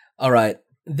 All right.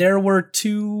 There were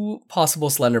 2 possible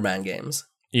Slenderman games.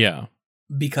 Yeah.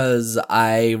 Because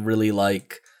I really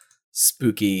like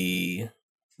spooky,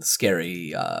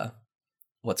 scary,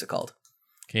 what's it called?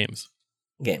 Games.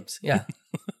 Yeah.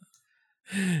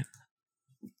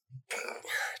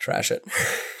 Trash it.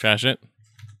 Trash it.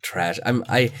 Trash.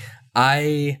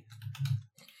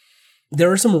 There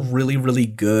are some really, really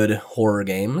good horror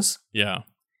games. Yeah.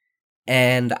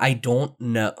 And I don't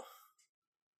know.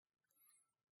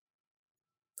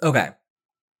 Okay.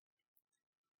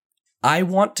 I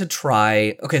want to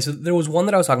try. Okay, so there was one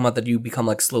that I was talking about that you become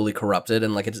like slowly corrupted,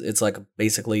 and like it's like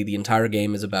basically the entire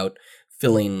game is about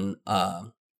filling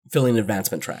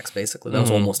advancement tracks. Basically, that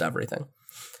was almost everything.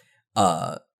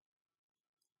 That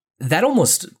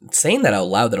almost saying that out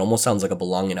loud, that almost sounds like a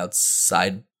belonging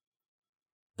outside.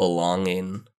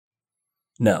 Belonging.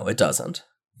 No, it doesn't.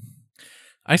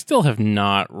 I still have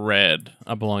not read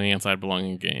a Belonging Outside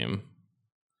Belonging game.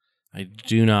 I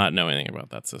do not know anything about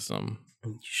that system.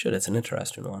 You should. It's an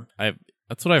interesting one.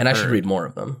 That's what I've heard. And I should read more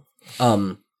of them.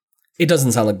 It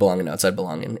doesn't sound like Belonging Outside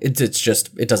Belonging. It's just,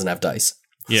 it doesn't have dice.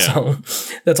 Yeah. So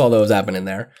that's all that was happening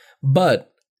there.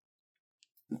 But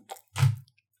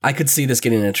I could see this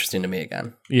getting interesting to me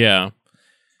again. Yeah.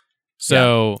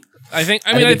 So I think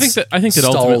that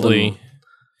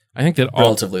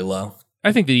relatively low.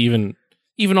 I think that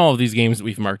even all of these games that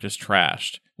we've marked as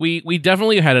trashed, we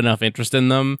definitely had enough interest in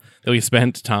them that we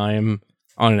spent time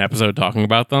on an episode talking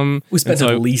about them. We spent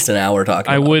at least an hour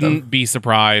talking about them. I wouldn't be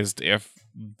surprised if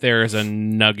there's a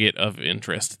nugget of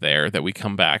interest there that we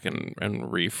come back and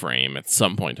reframe at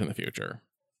some point in the future.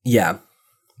 Yeah,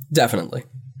 definitely.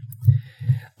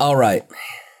 All right.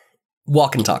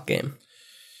 Walk and talk game.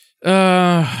 This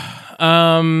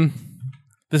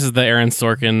is the Aaron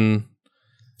Sorkin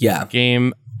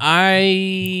game.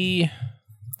 I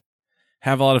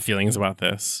have a lot of feelings about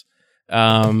this.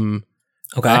 Okay.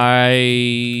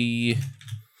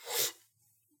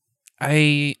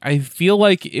 I feel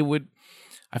like it would.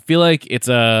 I feel like it's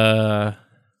a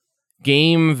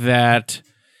game that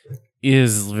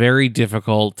is very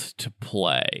difficult to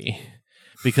play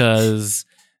because,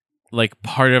 like,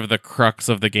 part of the crux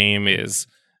of the game is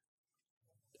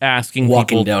asking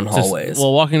Walking people down hallways.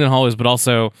 walking down hallways, but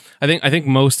also I think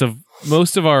most of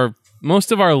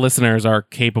our listeners are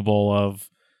capable of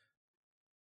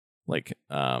like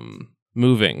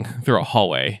moving through a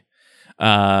hallway.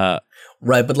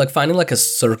 Right, but like finding like a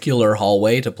circular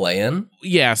hallway to play in.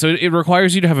 Yeah, so it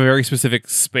requires you to have a very specific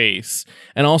space,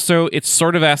 and also it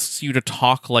sort of asks you to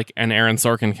talk like an Aaron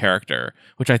Sorkin character,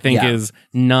 which I think is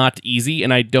not easy,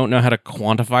 and I don't know how to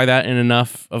quantify that in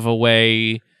enough of a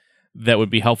way that would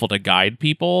be helpful to guide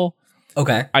people.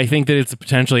 Okay. I think that it's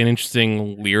potentially an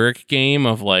interesting lyric game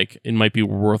of like it might be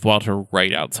worthwhile to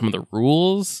write out some of the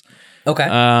rules. Okay.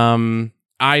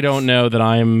 I don't know that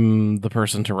I'm the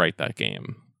person to write that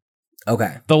game.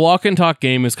 Okay. The walk and talk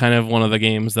game is kind of one of the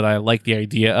games that I like the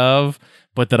idea of,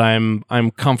 but that I'm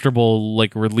comfortable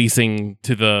like releasing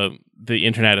to the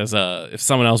internet as if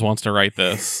someone else wants to write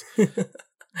this,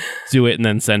 do it and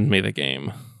then send me the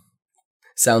game.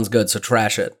 Sounds good. So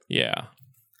trash it. Yeah.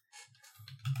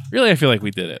 Really, I feel like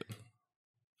we did it.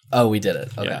 Oh, we did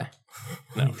it. Okay. Yeah.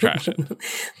 No, trash it.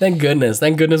 Thank goodness.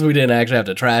 Thank goodness we didn't actually have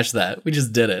to trash that. We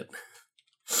just did it.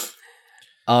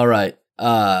 All right.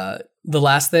 The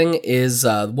last thing is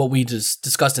what we just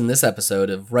discussed in this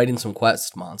episode of writing some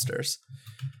quest monsters.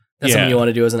 That's something you want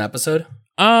to do as an episode?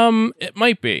 It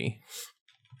might be.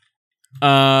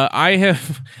 I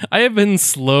have been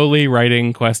slowly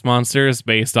writing quest monsters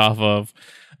based off of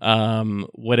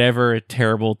whatever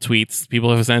terrible tweets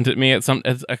people have sent at me at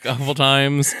a couple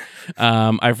times.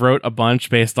 I've wrote a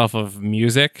bunch based off of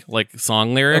music, like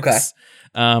song lyrics. Okay.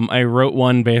 I wrote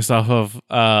one based off of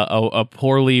a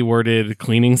poorly worded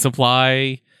cleaning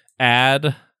supply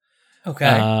ad. Okay.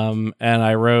 And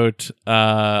I wrote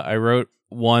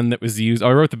one that was used.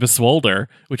 I wrote the Beswolder,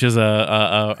 which is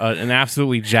an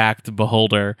absolutely jacked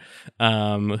beholder,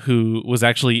 who was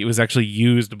actually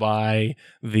used by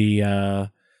the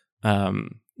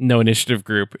No Initiative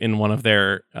group in one of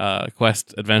their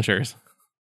quest adventures.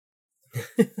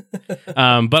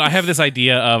 But I have this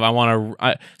idea of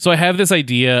I have this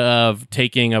idea of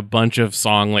taking a bunch of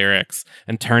song lyrics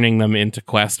and turning them into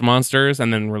quest monsters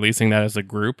and then releasing that as a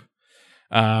group.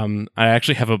 I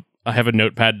actually have a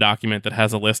notepad document that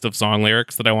has a list of song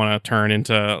lyrics that I want to turn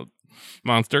into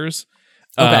monsters.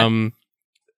 Okay.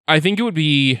 I think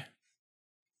we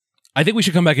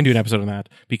should come back and do an episode on that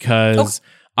because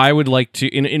I would like to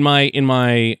in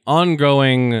my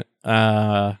ongoing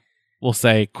we'll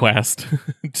say quest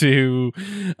to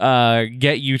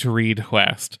get you to read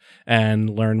Quest and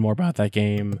learn more about that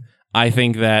game. I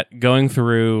think that going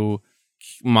through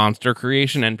monster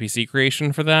creation, NPC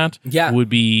creation for that would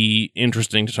be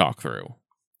interesting to talk through.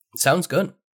 Sounds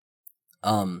good.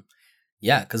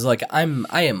 Yeah, because like I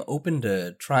am open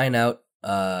to trying out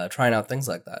things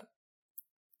like that.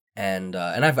 And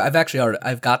I've actually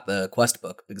I've got the quest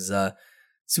book because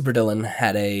Super Dylan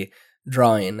had a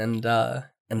drawing and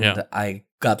I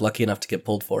got lucky enough to get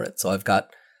pulled for it. So I've got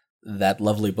that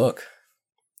lovely book.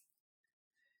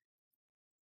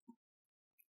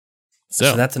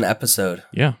 So that's an episode.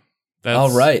 Yeah.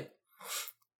 All right.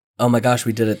 Oh my gosh,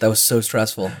 we did it. That was so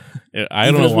stressful.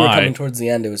 I don't know why. We were coming towards the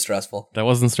end, it was stressful. That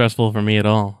wasn't stressful for me at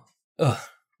all. Ugh,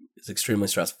 it's extremely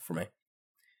stressful for me.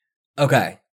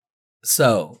 Okay.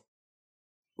 So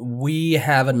we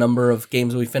have a number of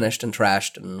games we finished and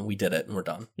trashed, and we did it, and we're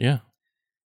done. Yeah.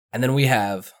 And then we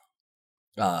have,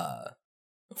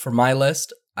 for my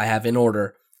list, I have in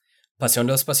order, Pasión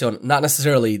dos Pasión. Not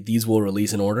necessarily these will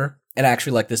release in order. And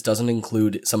actually, like, this doesn't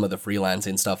include some of the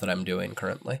freelancing stuff that I'm doing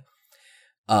currently.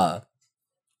 But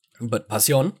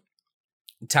Pasión,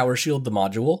 Tower Shield the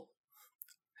module,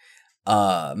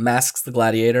 Masks the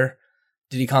Gladiator,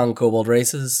 Diddy Kong Kobold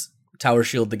Races, Tower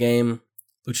Shield the game,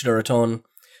 Luchador Raton,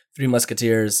 Three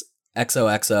Musketeers,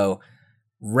 XOXO.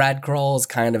 Radcrawl is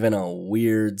kind of in a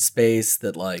weird space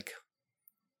that, like,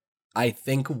 I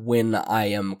think when I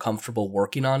am comfortable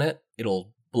working on it,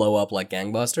 it'll blow up like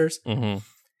gangbusters. Mm-hmm.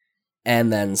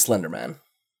 And then Slenderman.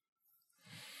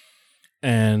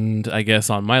 And I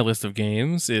guess on my list of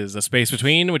games is A Space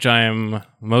Between, which I am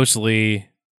mostly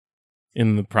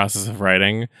in the process of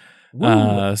writing.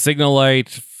 Signal Light,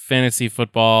 Fantasy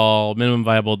Football, Minimum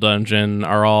Viable Dungeon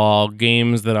are all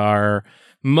games that are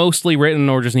mostly written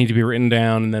or just need to be written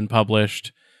down and then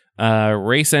published.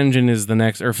 Race Engine is the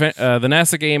next, or the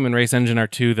NASA game and Race Engine are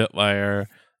two that are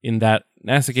in that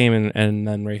NASA game and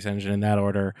then Race Engine in that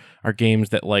order are games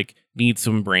that like need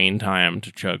some brain time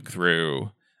to chug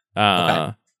through.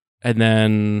 And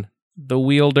then the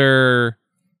Wielder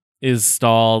is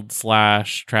stalled /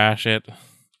 trash it.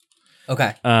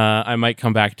 Okay. I might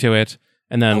come back to it.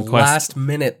 And then last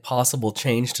minute possible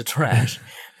change to trash.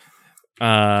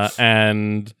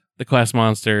 And the Quest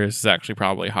Monsters is actually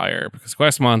probably higher because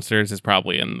Quest Monsters is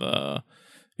probably in the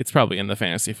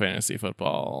fantasy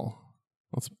football.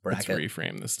 Let's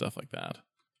reframe this stuff like that.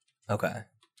 Okay.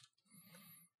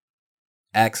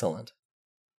 Excellent.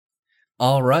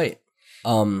 All right.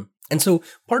 And so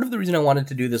part of the reason I wanted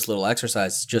to do this little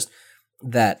exercise is just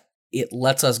that it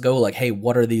lets us go like, hey,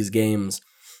 what are these games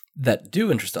that do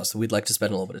interest us that we'd like to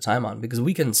spend a little bit of time on? Because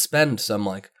we can spend some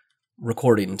like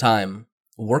recording time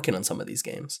working on some of these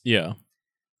games. Yeah.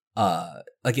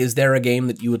 Like, is there a game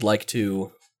that you would like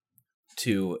to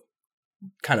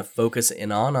kind of focus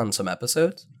in on some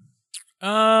episodes?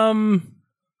 I'm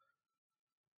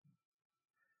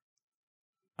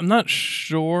not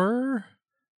sure.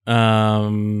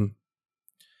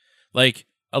 Like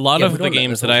a lot of the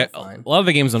games a lot of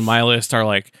the games on my list are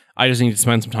like, I just need to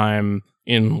spend some time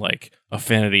in like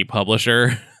Affinity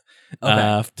Publisher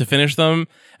to finish them.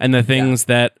 And the things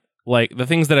that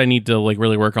I need to like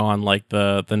really work on, like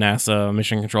the NASA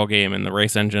Mission Control game and the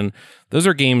Race Engine, those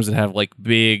are games that have like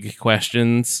big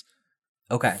questions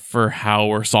for how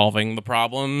we're solving the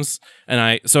problems. And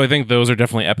I think those are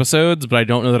definitely episodes, but I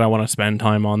don't know that I want to spend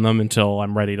time on them until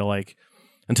I'm ready to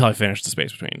until I finish the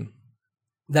Space Between.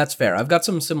 That's fair. I've got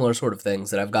some similar sort of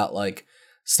things that I've got like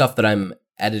stuff that I'm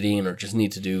editing or just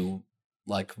need to do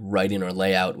like writing or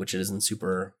layout, which isn't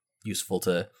super useful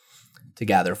to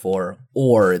gather for,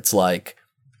 or it's like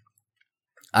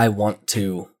I want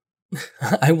to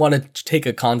take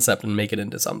a concept and make it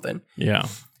into something. Yeah.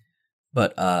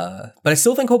 But I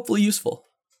still think hopefully useful.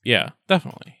 Yeah,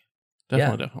 definitely.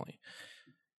 Definitely.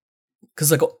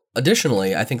 Because like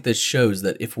additionally, I think this shows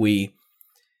that if we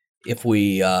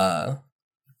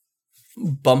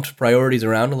bumped priorities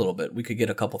around a little bit, we could get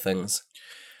a couple things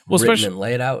written and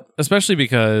lay it out. Especially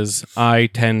because I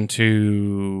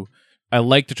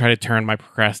like to try to turn my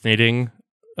procrastinating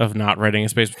of not writing a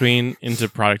Space Between into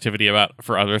productivity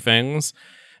for other things.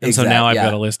 And so now I've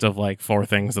got a list of like 4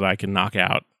 things that I can knock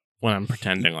out when I'm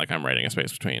pretending like I'm writing a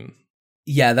Space Between.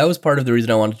 Yeah, that was part of the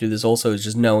reason I wanted to do this also, is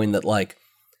just knowing that like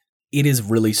it is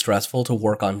really stressful to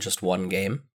work on just one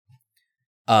game.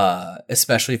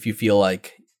 Especially if you feel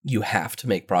like you have to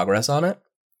make progress on it.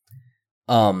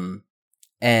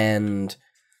 And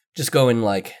just going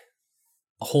like,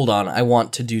 hold on, I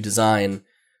want to do design,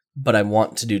 but I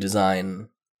want to do design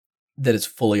that is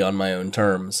fully on my own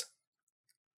terms.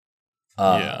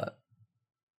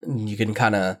 You can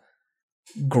kind of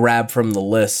grab from the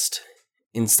list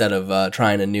instead of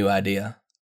trying a new idea.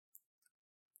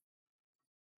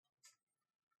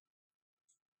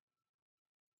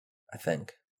 I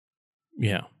think.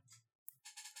 Yeah.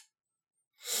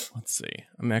 Let's see.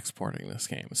 I'm exporting this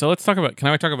game. So let's talk about, can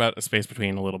I talk about A Space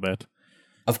Between a little bit?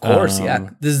 Of course,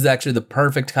 yeah. This is actually the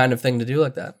perfect kind of thing to do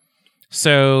like that.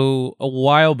 So a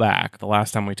while back, the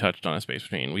last time we touched on A Space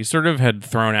Between, we sort of had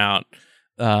thrown out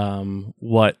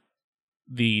what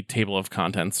the table of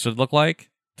contents should look like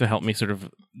to help me sort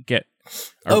of get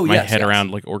my head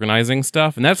around like organizing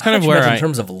stuff. And that's kind of where in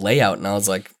terms of layout, and I was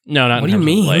like, no, not what in do terms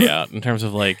you mean? of layout, in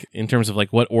terms of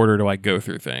like what order do I go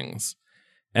through things?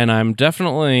 And I'm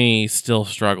definitely still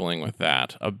struggling with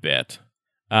that a bit.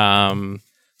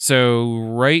 So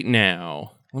right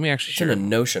now, let me actually share. It's in a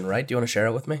Notion, right? Do you want to share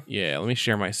it with me? Yeah, let me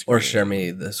share my screen. Or share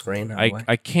me the screen.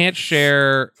 I can't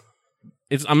share.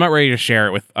 I'm not ready to share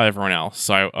it with everyone else,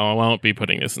 so I won't be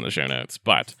putting this in the show notes,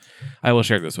 but I will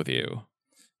share this with you.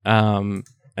 And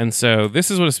so this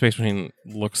is what A Space Between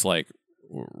looks like,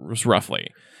 roughly.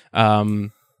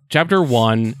 Chapter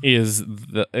 1 is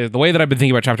the way that I've been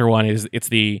thinking about Chapter 1 is it's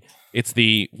the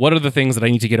what are the things that I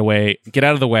need to get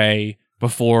out of the way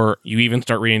before you even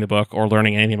start reading the book or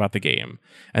learning anything about the game.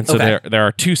 And so there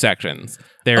are 2 sections.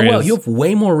 Wow, you have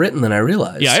way more written than I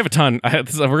realized. Yeah, I have a ton.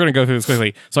 We're going to go through this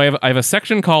quickly. So I have a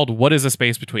section called What is a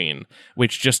Space Between,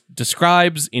 which just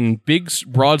describes in big,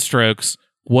 broad strokes,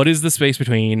 what is the Space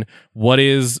Between? What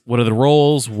are the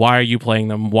roles? Why are you playing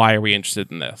them? Why are we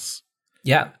interested in this?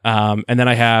 Yeah. And then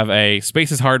I have a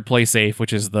Space is Hard, Play Safe,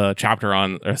 which is the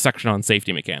section on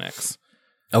safety mechanics.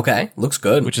 Okay, looks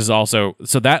good. Which is also,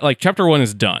 so that like Chapter 1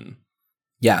 is done.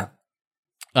 Yeah.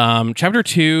 Chapter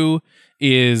 2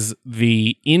 is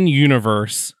the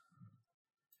in-universe.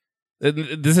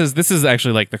 This is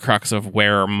actually like the crux of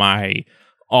where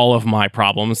all of my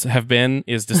problems have been,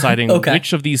 is deciding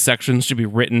which of these sections should be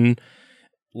written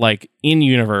like in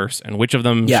universe and which of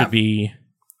them Yeah. should be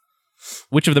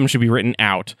written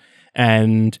out,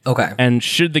 and Okay. and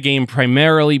should the game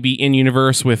primarily be in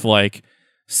universe with like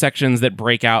sections that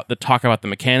break out that talk about the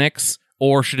mechanics,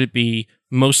 or should it be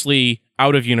mostly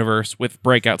out of universe with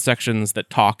breakout sections that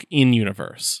talk in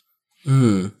universe?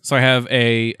 Mm. So I have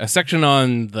a section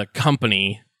on the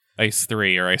company Ice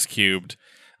 3 or Ice Cubed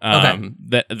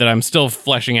that I'm still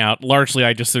fleshing out. Largely,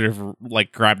 I just sort of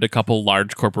like grabbed a couple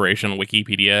large corporation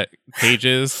Wikipedia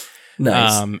pages,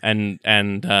 Nice. and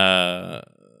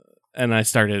I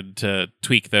started to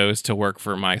tweak those to work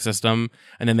for my system.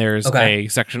 And then there's Okay. a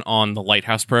section on the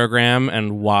Lighthouse program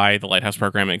and why the Lighthouse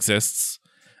program exists,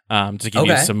 to give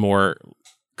you Okay. some more,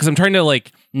 because I'm trying to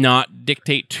like not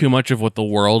dictate too much of what the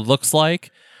world looks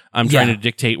like. I'm trying Yeah. to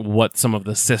dictate what some of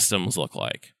the systems look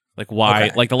like why,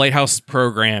 Okay. like the Lighthouse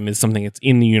program is something that's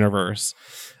in the universe.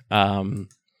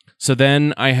 So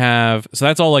then I have, so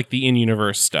that's all like the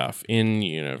in-universe stuff.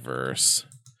 In-universe.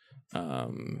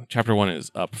 Chapter 1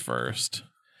 is up first.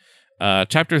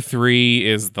 Chapter 3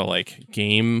 is the like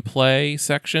gameplay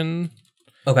section,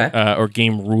 Okay. or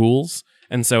game rules.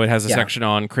 And so it has a Yeah. section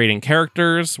on creating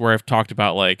characters where I've talked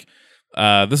about like,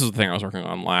 this is the thing I was working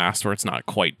on last where it's not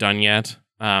quite done yet.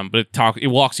 But it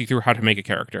walks you through how to make a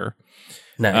character.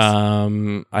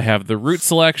 Nice. I have the route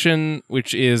selection,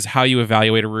 which is how you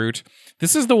evaluate a route.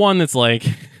 This is the one that's like,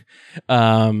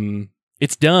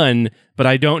 it's done, but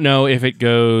I don't know if it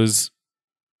goes.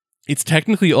 It's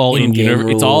technically all in In-game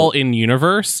universe. It's rule. all in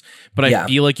universe, but I Yeah.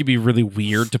 feel like it'd be really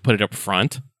weird to put it up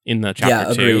front in the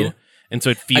chapter 2, agreed. and so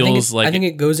it I think feels like I think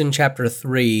it goes in chapter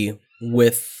 3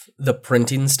 with the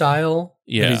printing style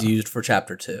Yeah. that is used for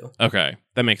chapter 2. okay,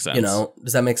 that makes sense. You know,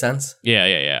 does that make sense?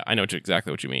 yeah. I know exactly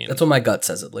what you mean. That's what my gut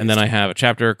says at least. And then I have a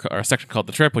chapter or a section called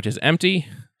the trip, which is empty.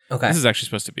 okay. This is actually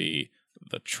supposed to be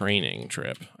the training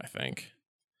trip, I think.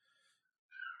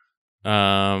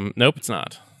 Nope, it's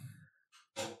not.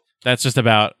 That's just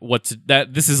about what's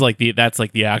that. This is like that's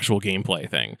like the actual gameplay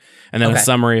thing, and then a Okay.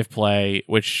 summary of play,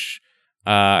 which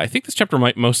I think this chapter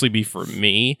might mostly be for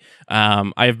me.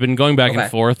 I've been going back Okay. and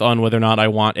forth on whether or not I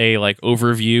want a like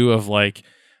overview of like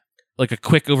a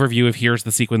quick overview of here's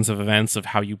the sequence of events of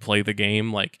how you play the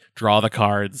game, like draw the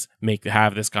cards,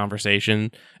 have this conversation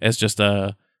as just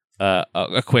a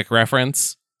quick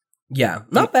reference. Yeah,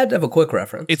 not bad to have a quick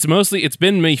reference. It's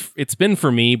been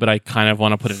for me, but I kind of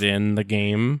want to put it in the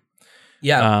game.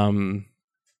 yeah.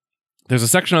 There's a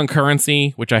section on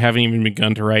currency, which I haven't even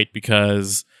begun to write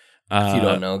because if you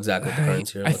don't know exactly what the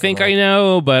currency you're I looking think like. I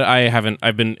know, but I haven't.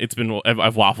 I've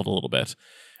waffled a little bit.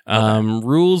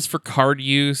 Rules for card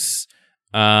use.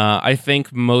 I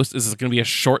think this is going to be a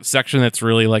short section that's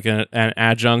really like an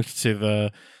adjunct to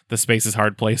the space is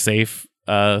hard, play safe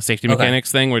safety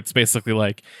mechanics thing, where it's basically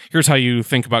like, here's how you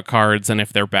think about cards, and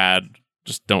if they're bad,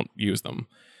 just don't use them.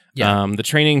 Yeah. The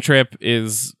training trip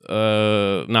is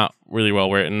not really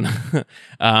well written,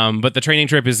 but the training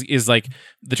trip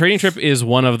is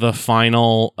one of the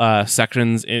final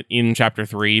sections in chapter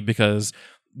 3, because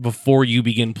before you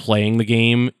begin playing the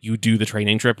game, you do the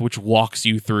training trip, which walks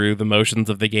you through the motions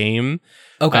of the game.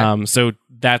 Okay. So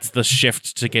that's the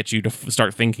shift to get you to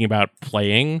start thinking about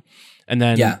playing, and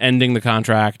then Yeah. ending the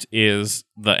contract is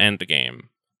the end the game,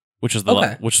 which is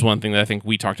which is one thing that I think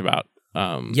we talked about.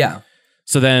 yeah.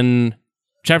 So then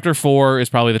chapter 4 is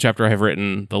probably the chapter I have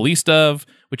written the least of,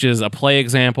 which is a play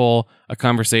example, a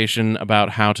conversation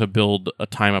about how to build a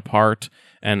time apart,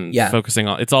 and focusing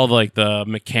on, it's all like the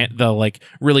like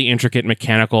really intricate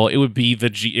mechanical. It would be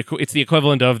it's the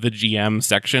equivalent of the GM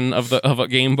section of a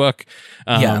game book.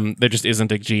 There just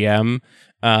isn't a GM.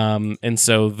 And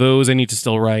so those I need to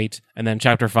still write. And then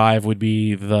chapter 5 would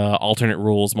be the alternate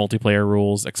rules, multiplayer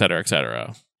rules, et cetera, et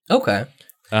cetera. Okay.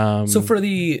 So for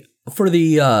the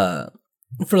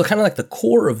kind of like the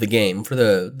core of the game, for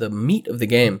the meat of the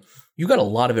game, you got a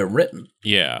lot of it written.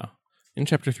 Yeah. In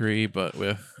chapter 3, but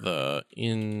with the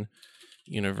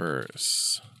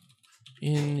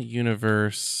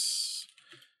in-universe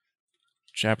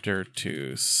chapter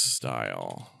 2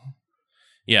 style.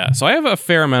 Yeah, so I have a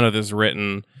fair amount of this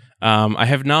written. I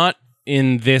have not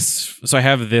in this, so I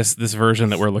have this version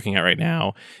that we're looking at right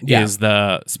now is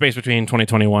the Space Between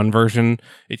 2021 version.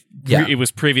 It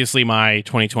was previously my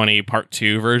 2020 part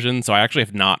 2 version, so I actually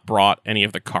have not brought any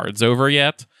of the cards over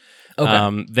yet.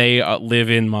 Okay. They live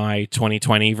in my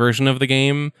 2020 version of the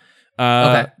game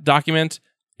document.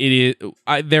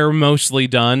 They're mostly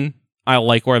done. I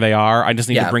like where they are. I just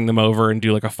need to bring them over and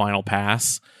do like a final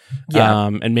pass.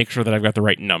 And make sure that I've got the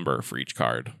right number for each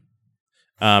card.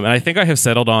 And I think I have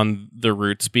settled on the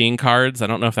roots being cards. I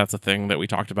don't know if that's a thing that we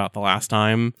talked about the last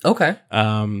time. Okay.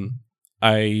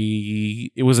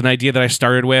 it was an idea that I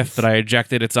started with that I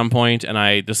ejected at some point, and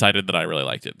I decided that I really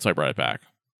liked it, so I brought it back.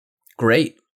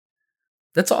 Great.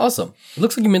 That's awesome. It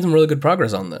looks like you made some really good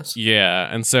progress on this. Yeah,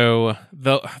 and so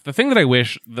the thing that I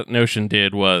wish that Notion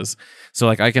did was, so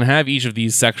like I can have each of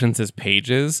these sections as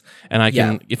pages, and I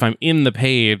can, if I'm in the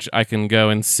page, I can go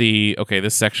and see, okay,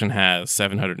 this section has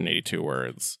 782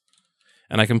 words,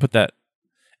 and I can put that,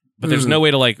 but there's no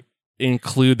way to like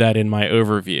include that in my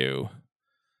overview.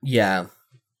 Yeah.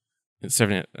 It's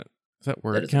 70, is that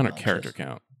word count or character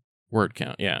count? Word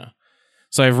count, yeah.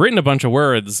 So I've written a bunch of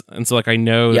words, and so like I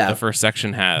know that the first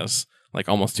section has like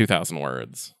almost 2,000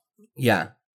 words. Yeah.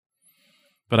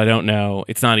 But I don't know.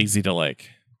 It's not easy to like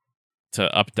to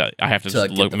update. I have to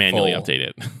just manually update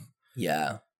it.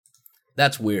 Yeah.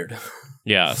 That's weird.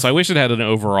 Yeah. So I wish it had an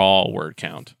overall word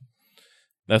count.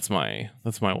 That's my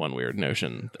one weird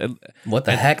notion. What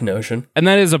the heck, Notion? And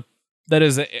that is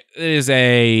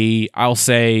a I'll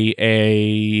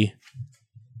say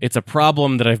it's a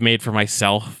problem that I've made for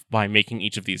myself by making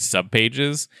each of these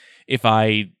subpages. If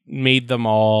I made them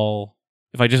all,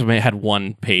 if I just had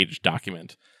one page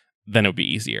document, then it would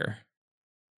be easier.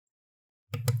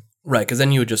 Right, because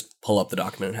then you would just pull up the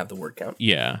document and have the word count.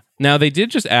 Yeah. Now they did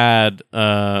just add,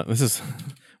 this is,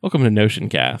 welcome to Notion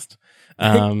Cast.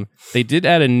 They did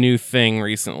add a new thing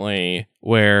recently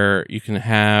where you can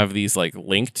have these like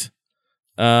linked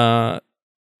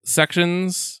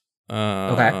sections.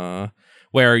 Okay.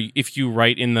 Where if you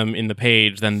write in them in the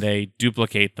page, then they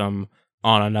duplicate them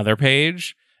on another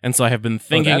page. And so I have been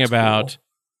thinking about,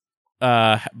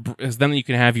 then you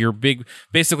can have your big,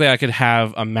 basically I could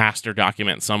have a master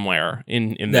document somewhere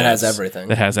in that has everything.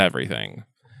 That has everything.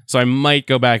 So I might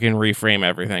go back and reframe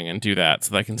everything and do that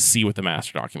so that I can see what the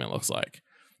master document looks like.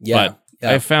 Yeah. But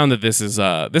I found that this is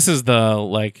the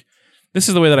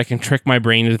way that I can trick my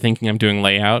brain into thinking I'm doing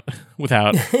layout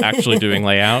without actually doing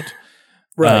layout.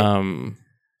 Right.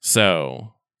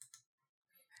 So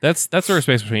that's where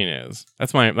Space Between is.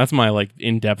 That's my like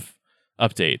in-depth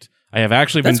update. I have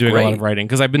actually been doing a lot of writing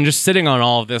because I've been just sitting on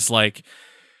all of this, like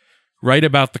write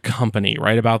about the company,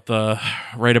 write about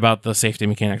the safety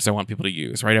mechanics I want people to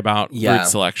use, write about route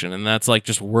selection, and that's like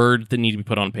just words that need to be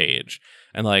put on page.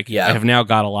 And like I have now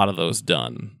got a lot of those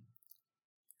done.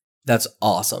 That's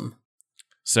awesome.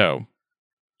 So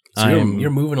you're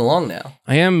moving along now.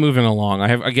 I am moving along. I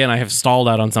have stalled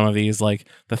out on some of these. Like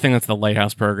the thing that's the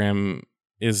Lighthouse program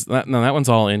is that one's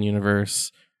all in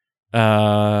universe.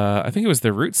 I think it was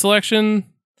the route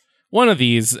selection. One of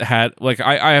these had like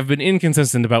I have been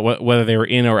inconsistent about whether they were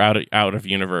in or out of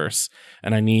universe,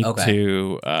 and I need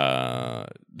to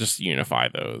just unify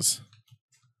those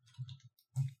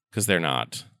because they're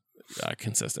not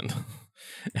consistent,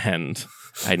 and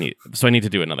I need to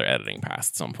do another editing pass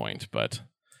at some point, but.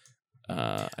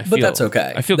 But that's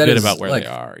okay. I feel good about where they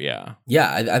are. Yeah.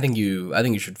 Yeah, I think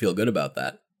you should feel good about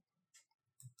that.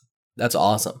 That's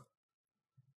awesome.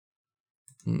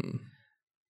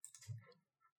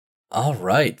 All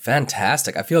right,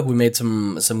 fantastic. I feel like we made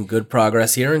some good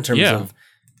progress here in terms of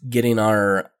getting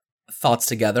our thoughts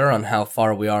together on how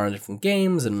far we are in different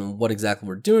games and what exactly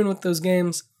we're doing with those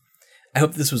games. I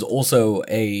hope this was also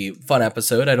a fun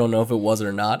episode. I don't know if it was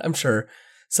or not. I'm sure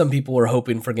some people were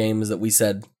hoping for games that we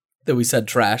said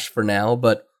trash for now,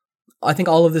 but I think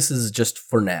all of this is just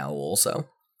for now also.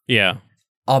 Yeah.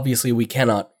 Obviously, we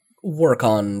cannot work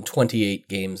on 28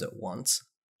 games at once.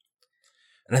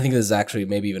 And I think this is actually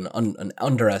maybe even an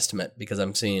underestimate because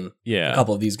I'm seeing a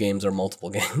couple of these games are multiple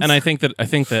games. And I think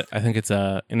it's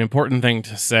an important thing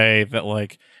to say that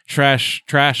like trash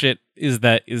it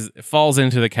falls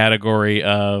into the category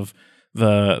of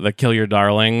the kill your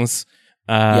darlings.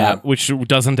 Which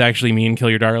doesn't actually mean kill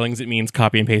your darlings. It means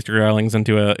copy and paste your darlings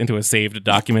into a saved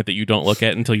document that you don't look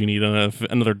at until you need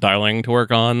another darling to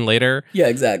work on later. Yeah,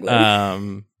 exactly.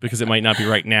 Because it might not be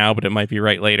right now, but it might be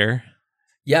right later.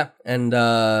 Yeah, and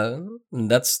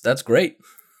that's great.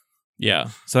 Yeah,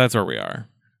 so that's where we are.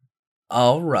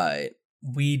 All right,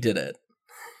 we did it.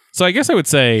 So I guess I would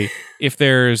say if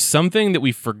there's something that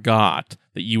we forgot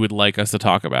that you would like us to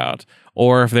talk about,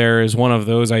 or if there is one of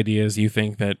those ideas you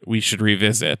think that we should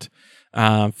revisit,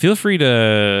 feel free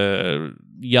to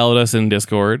yell at us in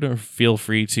Discord, or feel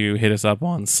free to hit us up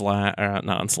on Slack,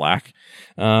 not on Slack.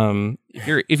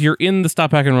 If you're in the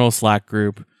Stop Hack and Roll Slack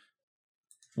group,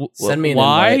 send me an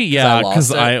why? invite, Yeah,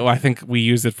 because I think we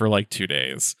used it for like 2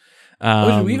 days.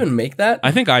 Did we even make that?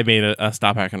 I think I made a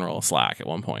Stop Hack and Roll Slack at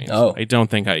one point. Oh. I don't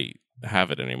think I have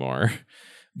it anymore.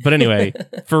 But anyway,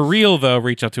 for real though,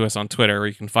 reach out to us on Twitter, where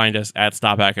you can find us at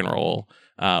Stop Hack and Roll,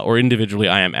 or individually,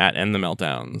 I am at End the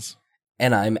Meltdowns.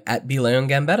 And I'm at Beleon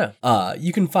Gambetta.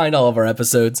 You can find all of our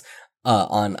episodes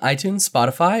on iTunes,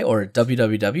 Spotify, or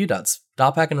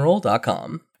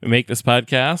www.stophackandroll.com. We make this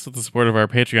podcast with the support of our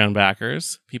Patreon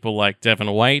backers, people like Devin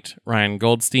White, Ryan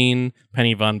Goldstein,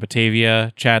 Penny Von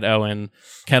Batavia, Chad Owen,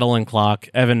 Kettle and Clock,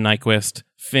 Evan Nyquist,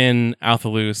 Finn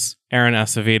Althalus, Aaron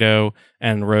Acevedo,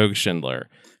 and Rogue Schindler.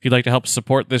 If you'd like to help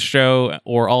support this show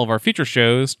or all of our future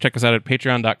shows, check us out at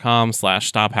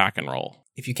patreon.com/stophackandroll.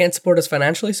 If you can't support us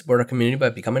financially, support our community by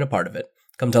becoming a part of it.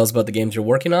 Come tell us about the games you're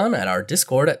working on at our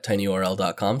Discord at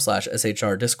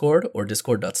tinyurl.com/shrdiscord or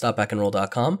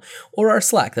discord.stophackandroll.com, or our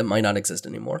Slack that might not exist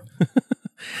anymore.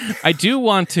 I do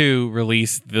want to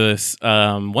release this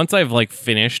once I've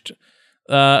finished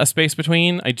A Space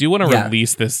Between. I do want to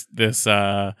release this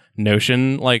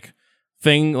Notion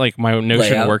thing, my Notion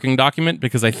layout. Working document,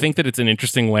 because I think that it's an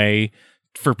interesting way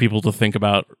for people to think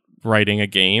about writing a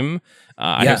game.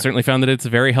 I have certainly found that it's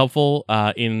very helpful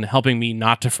in helping me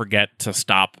not to forget to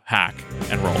stop, hack,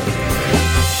 and roll.